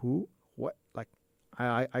 what? Who? What? Like,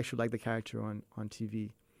 I should like the character on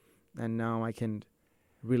TV, and now I can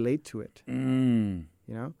relate to it.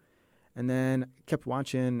 And then kept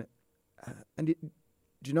watching, and do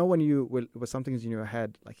you know when something's in your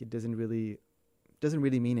head, like it doesn't really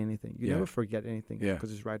mean anything. You never forget anything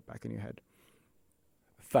because it's right back in your head.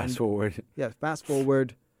 Fast forward. Yeah, fast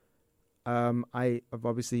forward. I've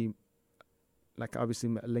obviously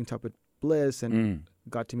linked up with Bliss and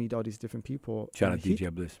got to meet all these different people. Shout out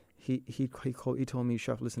DJ Bliss. He told me,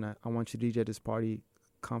 Shef, listen, I want you to DJ this party.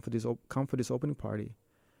 Come for this opening party.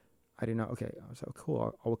 I didn't know. Okay, I was like,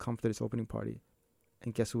 cool. I will come for this opening party.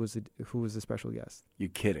 And guess who was the special guest? You're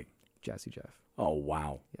kidding. Jazzy Jeff. Oh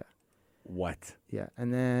wow. Yeah. What? Yeah,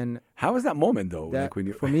 and then how was that moment though? Like when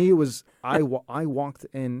you for me it was I walked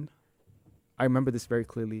in. I remember this very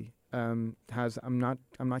clearly. I'm not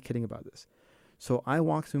kidding about this. So I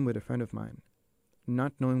walked in with a friend of mine,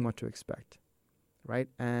 not knowing what to expect, right?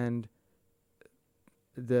 And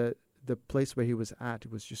the place where he was at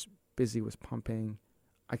was just busy, was pumping.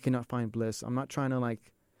 I cannot find Bliss. I'm not trying to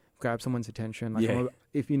like grab someone's attention. Like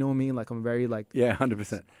if you know me, like I'm very like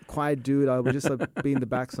 100% quiet dude. I would just like be in the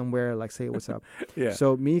back somewhere, like say what's up. Yeah.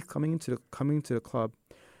 So me coming to the club,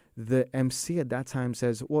 the MC at that time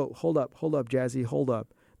says, "Whoa, hold up, Jazzy, hold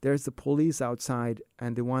up. There's the police outside,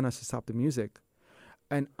 and they want us to stop the music."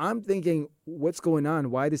 And I'm thinking, what's going on?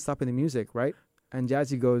 Why are they stopping the music, right? And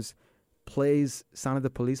Jazzy plays "Sound of the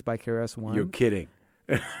Police" by KRS-One. You're kidding.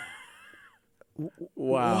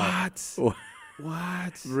 Wow.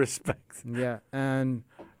 What? Respect. Yeah, and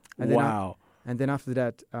wow. And then after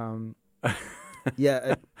that, what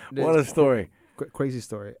a story! Crazy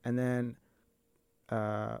story. And then,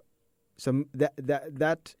 so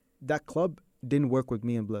that club didn't work with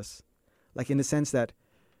me and Bliss, like in the sense that,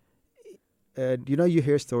 you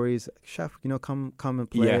hear stories, Shef, come and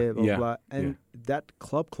play, blah blah, and that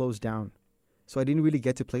club closed down, so I didn't really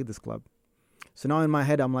get to play this club. So now in my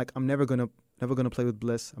head, I'm like, I'm never gonna play with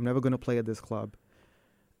Bliss. I'm never gonna play at this club.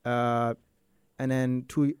 And then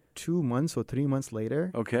 2 months or 3 months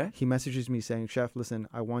later, he messages me saying, "Shef, listen,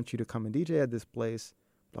 I want you to come and DJ at this place,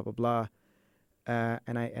 blah blah blah."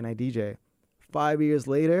 And I DJ. 5 years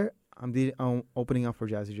later, I'm opening up for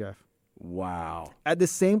Jazzy Jeff Wow. at the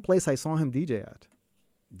same place I saw him DJ at.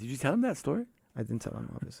 Did you tell him that story? I didn't tell him,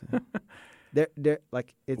 obviously. they're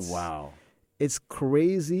like it's Wow. it's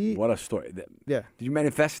crazy. What a story. Yeah, Did you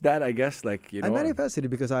manifest that, I guess? Like, you know? I manifested it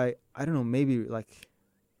because I don't know, maybe like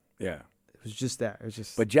Yeah. it was just that. It was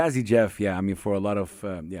just But Jazzy Jeff, yeah, I mean, for a lot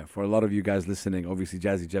of you guys listening, obviously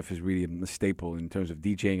Jazzy Jeff is really a staple in terms of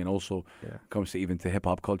DJing, and also comes to even to hip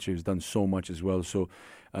hop culture. He's done so much as well. So,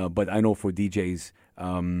 but I know for DJs,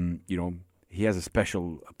 you know, he has a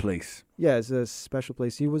special place. Yeah, it's a special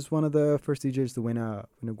place. He was one of the first DJs to win a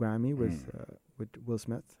Grammy with Will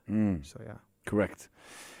Smith. So yeah, correct.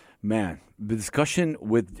 Man, the discussion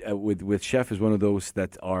with Shef is one of those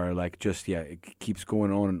that are like just it keeps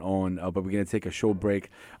going on and on. But we're gonna take a short break.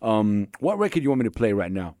 What record you want me to play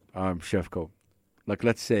right now, Shefko? Like,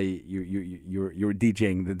 let's say you're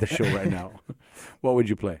DJing the show right now. What would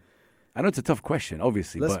you play? I know it's a tough question,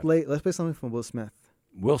 obviously. Let's play something from Will Smith.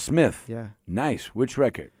 Will Smith. Yeah. Nice. Which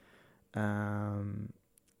record?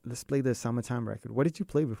 Let's play the Summertime record. What did you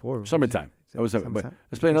play before? Summertime. But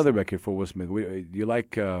let's play another record for Will Smith. Do you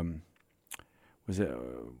like? Was it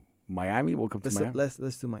Miami? Welcome to Miami.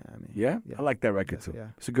 Let's do Miami. Yeah? I like that record too. Yeah.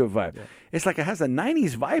 It's a good vibe. Yeah. It's like it has a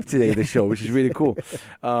 90s vibe today, the show, which is really cool.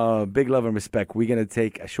 Big love and respect. We're going to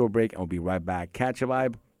take a short break and we'll be right back. Catch a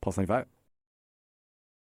vibe. Pulse 95.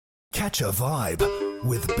 Catch a vibe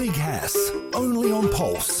with Big Hass. Only on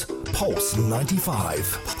Pulse. Pulse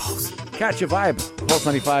 95. Pulse. Catch a vibe. Pulse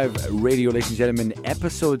 95 radio, ladies and gentlemen.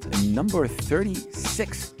 Episode number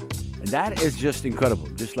 36. And that is just incredible.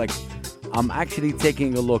 Just like I'm actually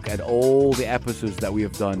taking a look at all the episodes that we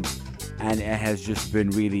have done, and it has just been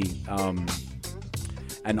really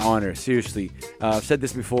an honor. Seriously, I've said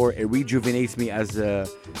this before. It rejuvenates me as a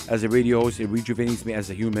radio host. It rejuvenates me as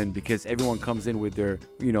a human because everyone comes in with their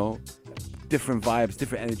different vibes,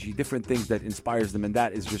 different energy, different things that inspires them, and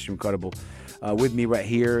that is just incredible. With me right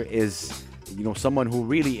here is someone who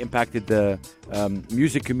really impacted the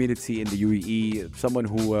music community in the UAE. Someone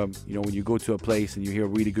who when you go to a place and you hear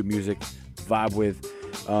really good music, vibe with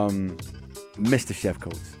Mr. Shef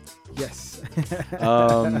Codes. Yes.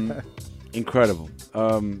 Incredible.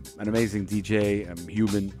 An amazing DJ,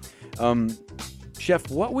 human. Shef,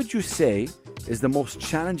 what would you say is the most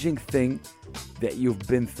challenging thing that you've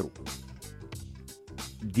been through?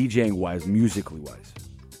 DJing wise, musically wise.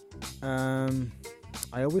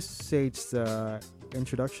 I always say it's the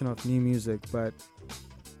introduction of new music, but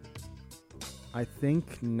I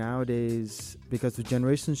think nowadays, because the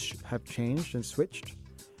generations have changed and switched,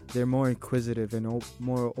 they're more inquisitive and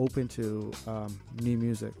more open to new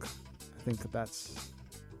music. I think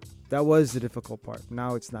that was the difficult part.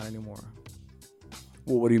 Now it's not anymore.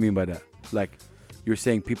 Well, what do you mean by that? Like, you're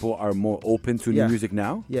saying people are more open to new music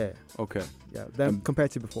now? Yeah. Okay. Yeah,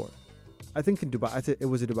 compared to before. I think in Dubai, it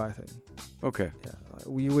was a Dubai thing. Okay. Yeah,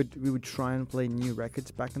 we would try and play new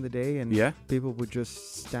records back in the day, and people would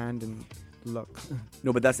just stand and look.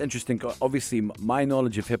 No, but that's interesting. Obviously, my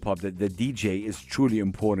knowledge of hip hop, the DJ is truly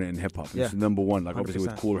important in hip hop. It's number one. Like 100%. Obviously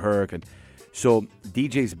with Kool Herc, and so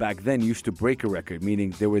DJs back then used to break a record,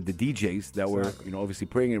 meaning there were the DJs that were obviously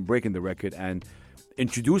breaking the record and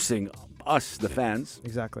introducing us, the fans.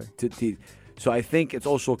 Exactly. So I think it's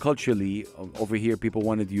also culturally over here, people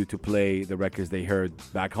wanted you to play the records they heard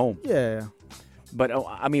back home. Yeah. But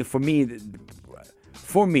I mean, for me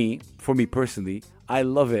personally, I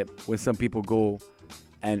love it when some people go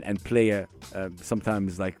and play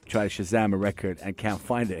sometimes like try to Shazam a record and can't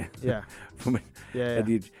find it. Yeah.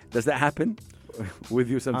 Does that happen with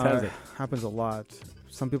you sometimes? Happens a lot.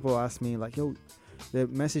 Some people ask me like, yo, they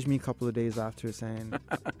messaged me a couple of days after saying,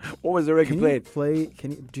 what was the record played?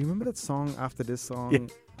 Do you remember that song after this song? Yeah.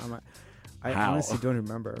 I'm like, I honestly don't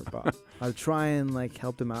remember, but I'll try and like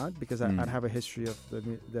help them out because I'd have a history of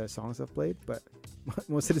the songs I've played, but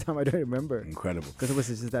most of the time I don't remember. Incredible. Because it was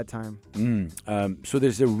just that time. So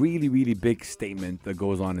there's a really, really big statement that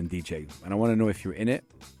goes on in DJ, and I want to know if you're in it,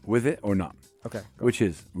 with it, or not. Okay. Which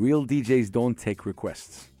is, real DJs don't take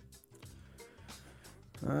requests.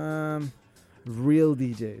 Real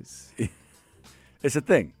DJs. It's a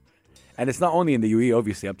thing. And it's not only in the UAE,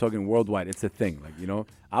 obviously. I'm talking worldwide. It's a thing. Like,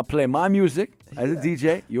 I'll play my music as a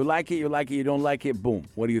DJ. You like it, you don't like it, boom.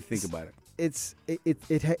 What do you think about it? There's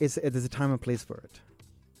a time and place for it.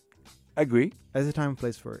 Agree. There's a time and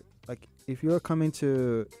place for it. Like, if you're going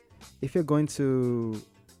to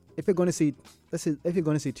see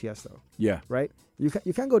Tiesto. Yeah. Right? You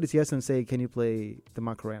can't go to Tiesto and say, can you play the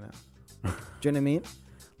Macarena? Do you know what I mean?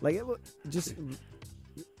 Like, just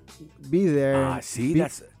be there.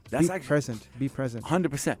 That's be actually present. Be present.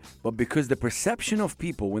 100%. But because the perception of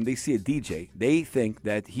people when they see a DJ, they think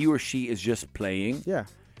that he or she is just playing. Yeah.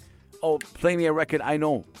 Oh, play me a record, I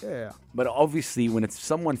know. Yeah. But obviously, when it's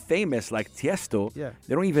someone famous like Tiesto, Yeah.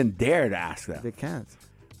 they don't even dare to ask that. They can't.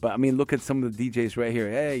 But I mean, look at some of the DJs right here.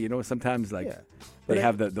 Hey, you know, sometimes like Yeah. they But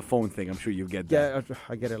have the phone thing. I'm sure you get that. Yeah,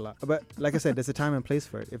 I get it a lot. But like I said, there's a time and place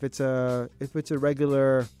for it. If it's a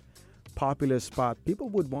regular popular spot, people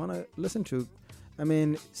would want to listen to. I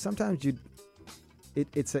mean, sometimes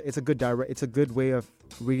it's a good way of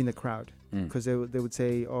reading the crowd, because they would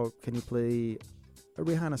say, "Oh, can you play a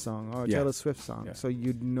Rihanna song or a Taylor Swift song?" Yeah. So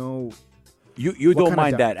you'd know. You don't kind of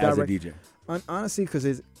mind that as a direct- DJ. Honestly,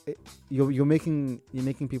 because you're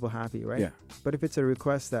making people happy, right? Yeah. But if it's a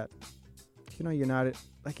request that you're not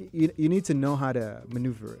like, you need to know how to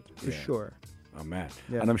maneuver it for Yeah. sure. Oh man!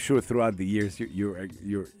 Yeah. And I'm sure throughout the years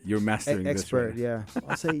you're mastering Expert, this. Right? yeah.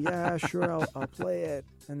 I'll say, yeah, sure, I'll play it,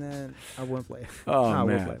 and then I won't play it. Oh, I man.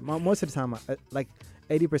 would play it. Most of the time, like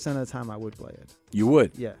 80% of the time, I would play it. You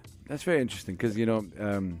would. Yeah. That's very interesting because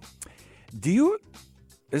do you?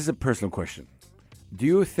 This is a personal question. Do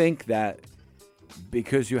you think that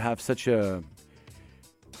because you have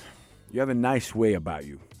you have a nice way about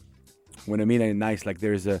you? When I mean nice, like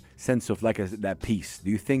there's a sense of that peace.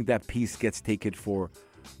 Do you think that peace gets taken for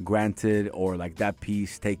granted, or like that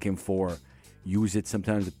peace taken for use it?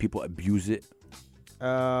 Sometimes people abuse it.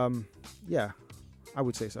 Yeah, I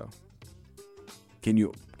would say so. Can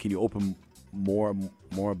you open more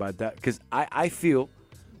about that? Because I feel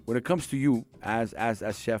when it comes to you as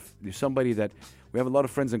Shef, you're somebody that we have a lot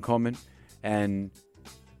of friends in common, and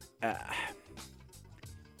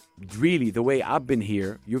really the way I've been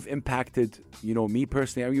here, you've impacted me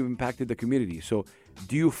personally, and you've impacted the community. So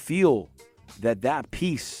do you feel that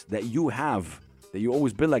peace that you have, that you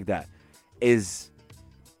always been like that, is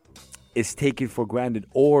taken for granted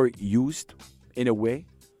or used in a way?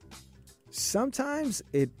 Sometimes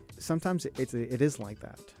it is like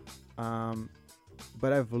that,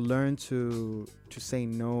 but I've learned to say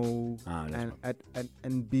no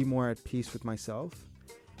and be more at peace with myself,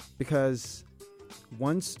 because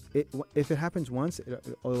if it happens once,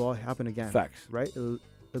 it'll all happen again. Facts. Right? It'll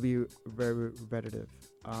be very repetitive.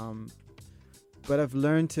 But I've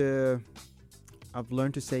learned to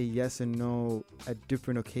say yes and no at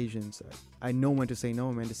different occasions. I know when to say no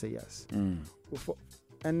and when to say yes.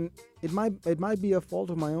 And it might be a fault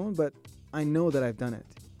of my own, but I know that I've done it.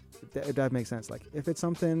 If that makes sense. Like, if it's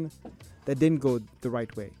something that didn't go the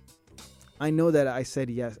right way, I know that I said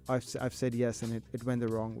yes. I've said yes, and it went the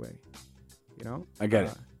wrong way. I get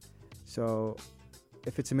it. So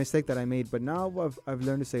if it's a mistake that I made, but now I've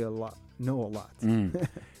learned to say no a lot. And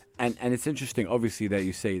it's interesting, obviously, that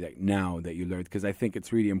you say that now that you learned, because I think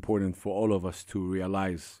it's really important for all of us to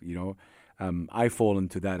realize, I fall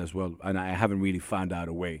into that as well, and I haven't really found out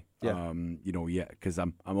a way, yet, because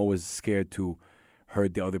I'm always scared to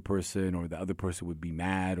hurt the other person, or the other person would be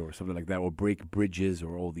mad or something like that, or break bridges,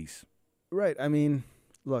 or all these. Right. I mean,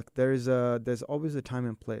 look, there's always a time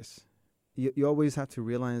and place. You always have to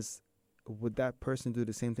realize, would that person do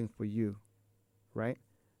the same thing for you, right?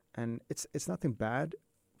 And it's nothing bad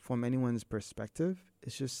from anyone's perspective.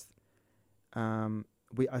 It's just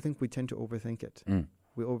I think we tend to overthink it.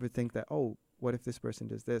 We overthink that. Oh, what if this person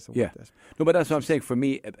does this? Or what this? No, but that's what I'm saying. For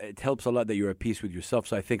me, it helps a lot that you're at peace with yourself.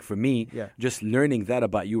 So I think for me, just learning that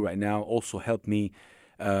about you right now also helped me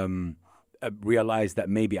realize that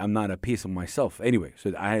maybe I'm not at peace with myself anyway.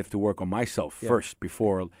 So I have to work on myself first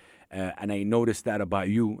before. And I noticed that about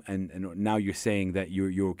you, and now you're saying that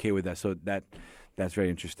you're okay with that. So that's very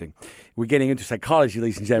interesting. We're getting into psychology,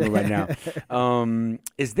 ladies and gentlemen, right now.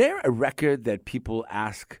 Is there a record that people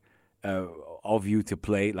ask of you to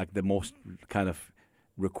play, like the most kind of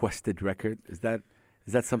requested record? Is that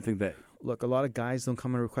something that? Look, a lot of guys don't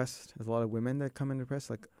come and request. There's a lot of women that come and request.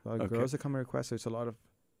 Like a lot of girls that come and request. There's a lot of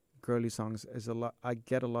girly songs. I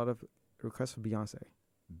get a lot of requests for Beyonce.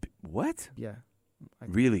 What? Yeah.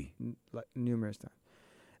 Really? Like numerous times.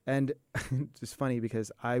 And it's funny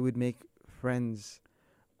because I would make friends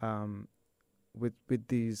with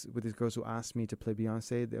these girls who asked me to play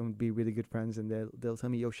Beyonce. They would be really good friends, and they'll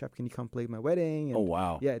tell me, "Yo, Shef, can you come play my wedding?" And oh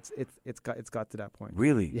wow! Yeah, it's got to that point.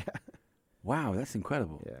 Really? Yeah. Wow, that's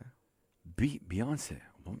incredible. Yeah. Beyonce.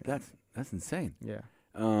 Well, that's insane. Yeah.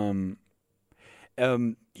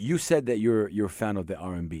 You said that you're a fan of the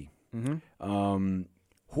R&B. Mm-hmm.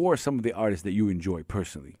 Who are some of the artists that you enjoy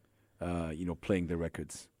personally? Playing the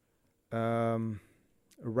records.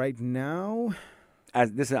 Right now,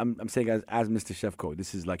 I'm saying as Mr. Shef Code.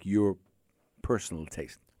 This is like your personal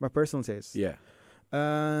taste. My personal taste. Yeah.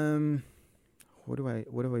 What do I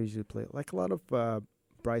usually play? Like a lot of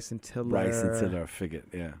Bryson Tiller. Bryson Tiller, figure,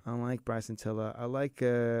 yeah. I like Bryson Tiller. I like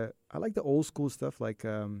the old school stuff like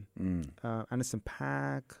Anderson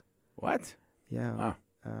 .Paak. What? Yeah. Wow.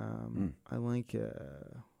 I like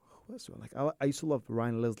who else do I like? I used to love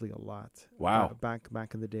Ryan Leslie a lot. Wow.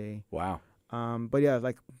 Back in the day. Wow. But yeah,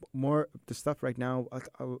 like more the stuff right now. Like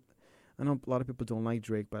I know a lot of people don't like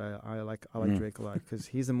Drake, but I like Drake a lot because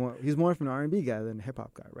he's more of an R&B guy than a hip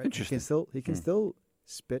hop guy, right? Interesting. He can still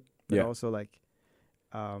spit, but also like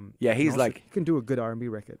he's like he can do a good R&B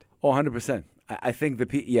record. Oh, 100%. I think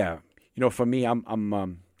for me,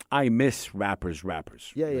 I miss rappers.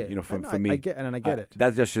 Yeah. You know, for me, I get it.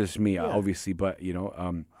 That's just me, obviously. But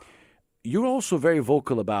you're also very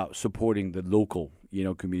vocal about supporting the local,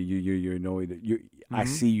 community. I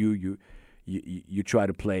see you try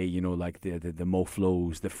to play, like the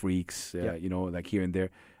Mo-Flows, the Freaks, like here and there.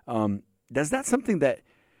 Does that something that,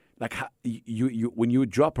 like, you when you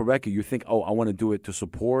drop a record, you think, oh, I want to do it to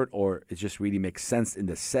support, or it just really makes sense in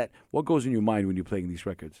the set? What goes in your mind when you're playing these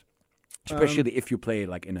records, especially if you play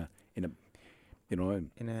like in a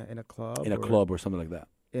club or something like that,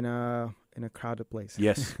 in a crowded place?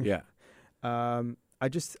 Yes, yeah. I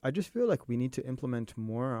just feel like we need to implement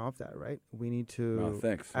more of that, right? We need to,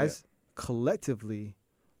 collectively,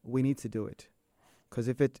 we need to do it, because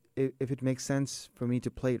if it makes sense for me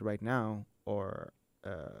to play it right now, or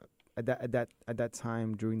at that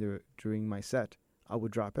time during my set, I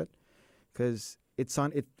would drop it, because it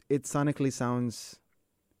sonically sounds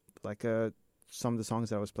like some of the songs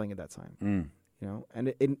that I was playing at that time, and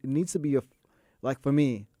it needs to be like, for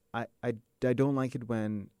me, I don't like it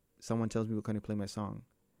when someone tells me, "We're going to play my song."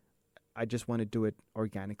 I just want to do it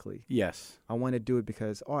organically. Yes. I want to do it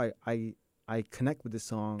because I connect with the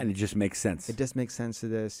song. And it just makes sense. It just makes sense to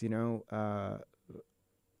this,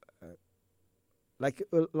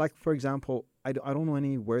 like for example, I don't know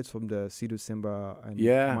any words from the Sidu Simba and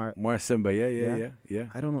Mar Simba. Yeah.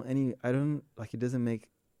 I don't know any. I don't like. It doesn't make.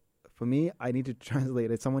 For me, I need to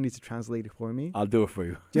translate it. Someone needs to translate it for me. I'll do it for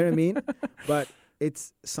you. Do you know what I mean? But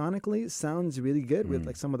it's sonically sounds really good with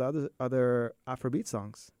like some of the other Afrobeat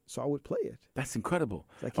songs. So I would play it. That's incredible.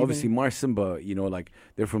 Like obviously, Mar Simba, like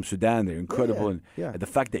they're from Sudan. They're incredible, and the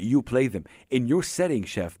fact that you play them in your setting,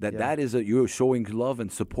 Chef, that is you're showing love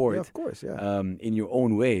and support. Yeah, of course. Yeah. In your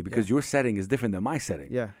own way, because your setting is different than my setting.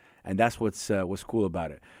 Yeah. And that's what's cool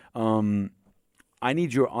about it. I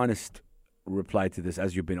need your honest reply to this,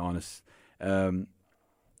 as you've been honest.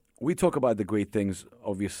 We talk about the great things.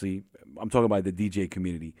 Obviously, I'm talking about the DJ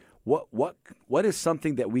community. What is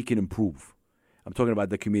something that we can improve? I'm talking about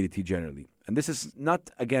the community generally. And this is not,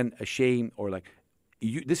 again, a shame or like,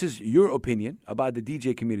 this is your opinion about the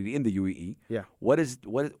DJ community in the UAE. Yeah. What is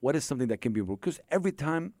something that can be improved? Because every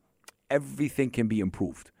time, everything can be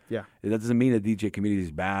improved. Yeah. That doesn't mean the DJ community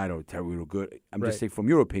is bad or terrible or good. I'm just saying, from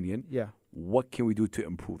your opinion, what can we do to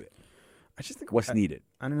improve it? I just think what's needed.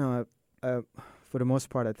 I don't know. For the most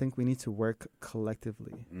part, I think we need to work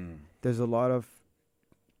collectively. There's a lot of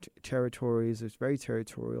territories. It's very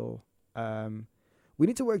territorial. We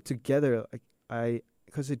need to work together.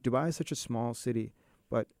 Because Dubai is such a small city,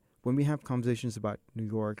 but when we have conversations about New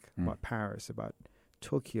York, about Paris, about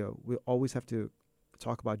Tokyo, we always have to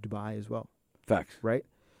talk about Dubai as well. Facts. Right?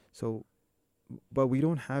 So, but we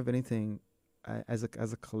don't have anything as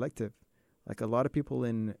a collective. Like a lot of people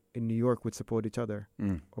in New York would support each other,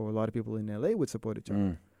 or a lot of people in LA would support each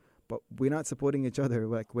other. But we're not supporting each other.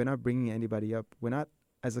 Like, we're not bringing anybody up. We're not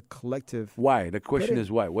as a collective. Why? The question is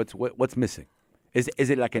why? What's missing? Is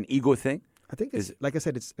it like an ego thing? I think it's like I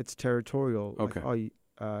said. It's territorial. Okay.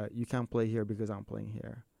 Like, you can't play here because I'm playing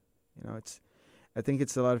here. I think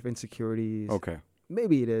it's a lot of insecurities. Okay.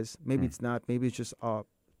 Maybe it is. Maybe it's not. Maybe it's just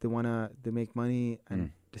they make money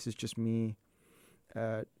and this is just me.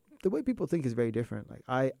 The way people think is very different. Like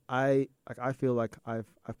I feel like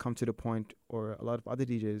I've come to the point, or a lot of other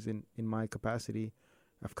DJs in my capacity,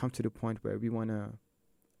 I've come to the point where we want to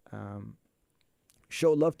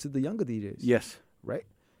show love to the younger DJs. Yes. Right.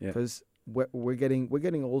 Yeah. Because we're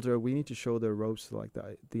getting older. We need to show the ropes to like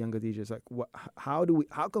the younger DJs. Like how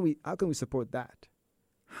can we support that?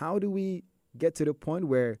 How do we get to the point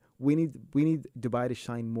where we need Dubai to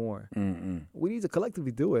shine more? We need to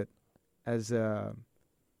collectively do it as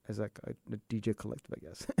like a DJ collective, I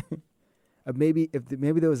guess. Maybe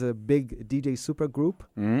there was a big DJ super group,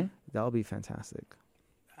 that would be fantastic.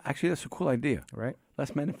 Actually, that's a cool idea. Right?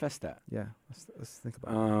 Let's manifest that. Yeah, let's think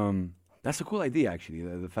about it. That's a cool idea, actually.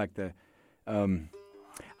 The fact that,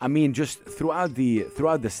 I mean, just throughout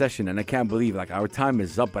the session, and I can't believe, like, our time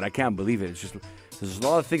is up, but I can't believe it. It's just there's a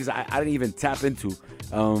lot of things I didn't even tap into.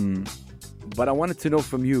 But I wanted to know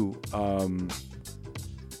from you.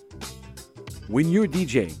 When you're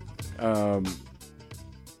DJing,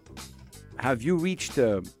 have you reached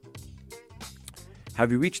a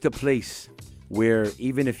place where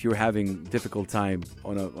even if you're having difficult time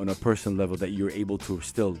on a personal level, that you're able to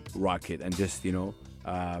still rock it and just do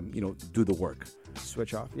the work?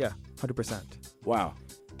 Switch off. Yeah, 100%. Wow.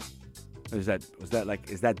 Is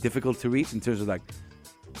that difficult to reach in terms of like,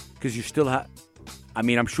 because you still have? I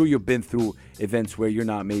mean, I'm sure you've been through events where you're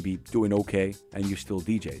not maybe doing okay and you still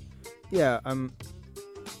DJ. Yeah.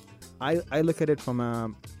 I look at it from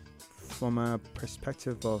a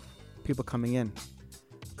perspective of people coming in,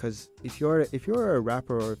 because if you're a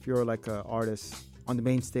rapper or if you're like an artist on the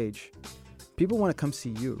main stage, people want to come see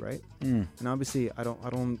you, right? And obviously I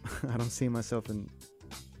don't see myself in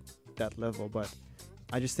that level, but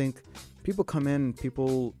I just think people come in,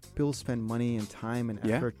 people spend money and time and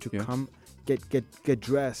effort to come get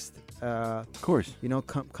dressed, of course,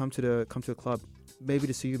 come to a club, maybe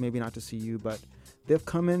to see you, maybe not to see you, but they've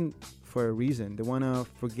come in for a reason. They want to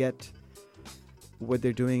forget what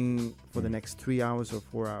they're doing for the next 3 hours or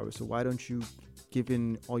 4 hours. So why don't you give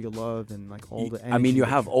in all your love and like all the energy? I mean, you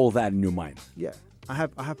have all that in your mind. Yeah,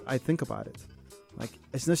 I think about it. Like,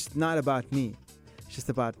 it's just not about me. It's just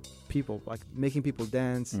about people, like making people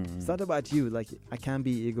dance. It's not about you. Like, I can't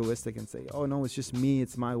be egoistic and say, oh no, it's just me.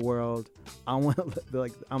 It's my world. I want to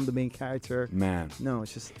like, I'm the main character. Man. No,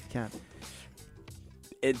 it's just, can't.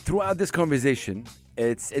 Throughout this conversation,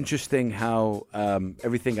 it's interesting how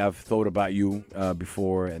everything I've thought about you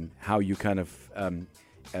before, and how you kind of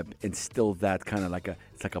instilled that kind of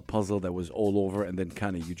it's like a puzzle that was all over, and then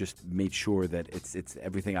kind of you just made sure that it's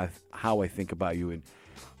everything how I think about you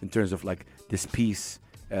in terms of like this piece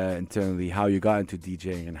internally, how you got into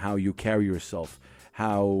DJing and how you carry yourself,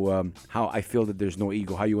 how I feel that there's no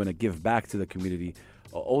ego, how you want to give back to the community.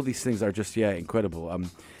 All these things are just incredible.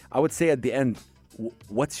 I would say at the end,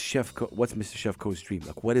 what's Mr. Shef Co's dream?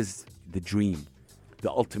 Like, what is the dream,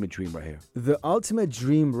 the ultimate dream right here? The ultimate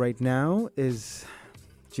dream right now is,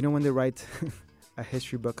 do you know when they write a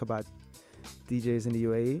history book about DJs in the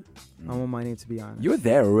UAE? I want my name to be on it. You're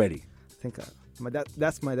there already. I think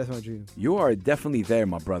that's my dream. You are definitely there,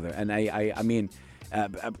 my brother. And I mean,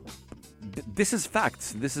 this is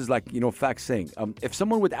facts. This is like, facts saying. If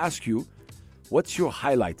someone would ask you, what's your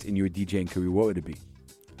highlight in your DJing career, what would it be?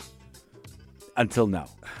 Until now.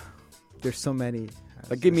 There's so many.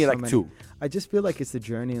 Like, give me like two. I just feel like it's the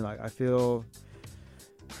journey. Like, I feel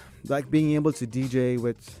like being able to DJ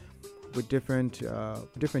with different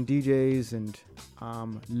DJs and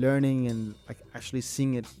learning and like actually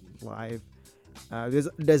seeing it live.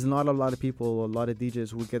 There's not a lot of people, a lot of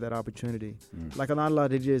DJs who would get that opportunity. Like, not a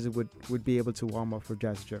lot of DJs would be able to warm up for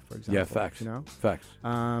Jazzy Jeff, for example. Yeah, facts. Facts.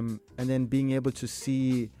 And then being able to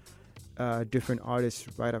see different artists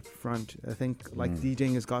right up front. I think like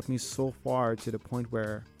DJing has got me so far to the point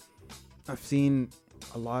where I've seen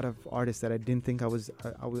a lot of artists that I didn't think I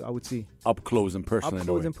would see up close and personal. Up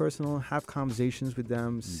close and personal. Have conversations with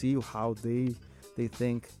them. See how they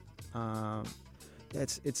think.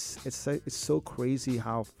 It's so crazy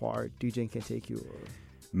how far DJing can take you.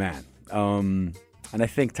 Man. And I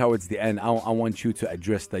think towards the end, I want you to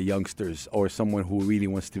address the youngsters or someone who really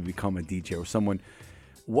wants to become a DJ or someone.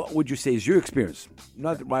 What would you say is your experience?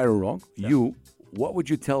 Not right or wrong. Yeah. What would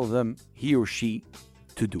you tell them, he or she,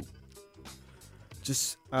 to do?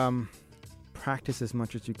 Just practice as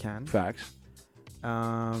much as you can. Facts.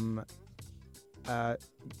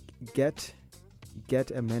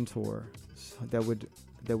 Get a mentor that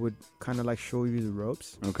would kind of like show you the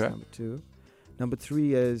ropes. Okay. That's number 2. Number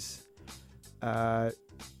 3 is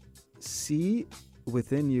see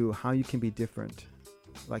within you how you can be different.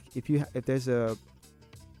 Like, if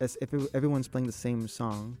everyone's playing the same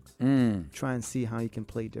song, try and see how you can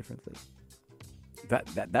play differently.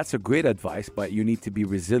 That's a great advice, but you need to be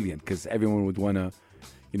resilient, because everyone would want to,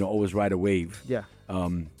 always ride a wave. Yeah.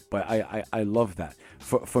 But I love that.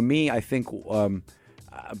 For me, I think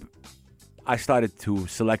I started to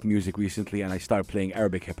select music recently, and I started playing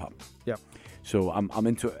Arabic hip hop. Yeah. So I'm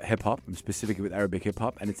into hip hop, specifically with Arabic hip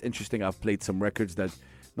hop, and it's interesting. I've played some records that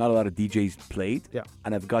not a lot of DJs played,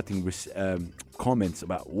 and I've gotten comments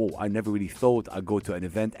about, whoa, I never really thought I'd go to an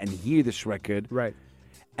event and hear this record. Right.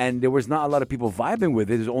 And there was not a lot of people vibing with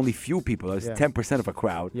it. There's only few people. There's 10% of a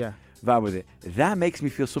crowd vibe with it. That makes me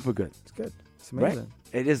feel super good. It's good. It's amazing. Right?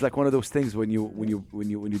 It is like one of those things when you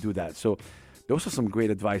do that. So those are some great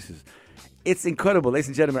advices. It's incredible, ladies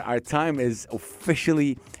and gentlemen. Our time is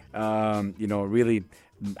officially, really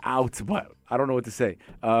out, but I don't know what to say.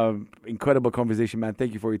 Incredible conversation, man.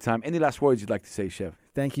 Thank you for your time. Any last words you'd like to say, Shef?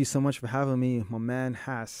 Thank you so much for having me, my man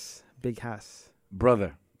Hass, Big Hass.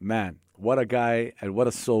 Brother, man, what a guy and what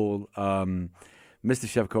a soul. Mr.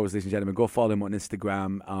 Shef Coast, ladies and gentlemen, go follow him on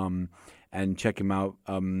Instagram and check him out.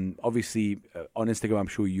 Obviously, on Instagram, I'm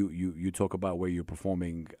sure you talk about where you're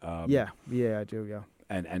performing. Yeah, I do. Yeah.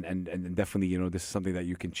 And definitely, this is something that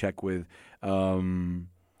you can check with. The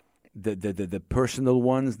personal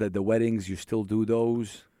ones, the weddings, you still do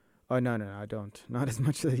those? Oh no, I don't. Not as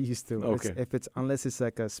much as I used to. Okay. Unless it's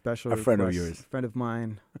like a special friend request, of yours, friend of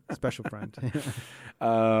mine, special friend.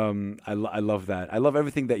 I love that. I love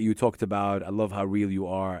everything that you talked about. I love how real you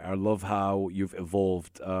are. I love how you've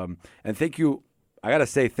evolved. And thank you. I gotta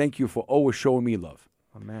say thank you for always showing me love.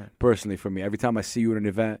 Oh man. Personally, for me, every time I see you at an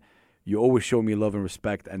event, you always show me love and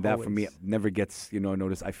respect, and that Always. for me never gets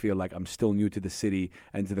noticed. I feel like I'm still new to the city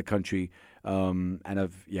and to the country, and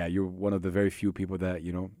you're one of the very few people that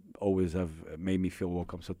always have made me feel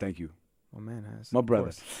welcome. So thank you. Oh man, my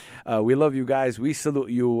brother. We love you guys. We salute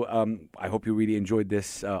you. I hope you really enjoyed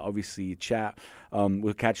this. Obviously, chat.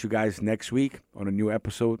 We'll catch you guys next week on a new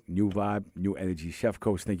episode, new vibe, new energy. Shef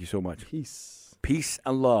Coast, thank you so much. Peace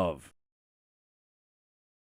and love.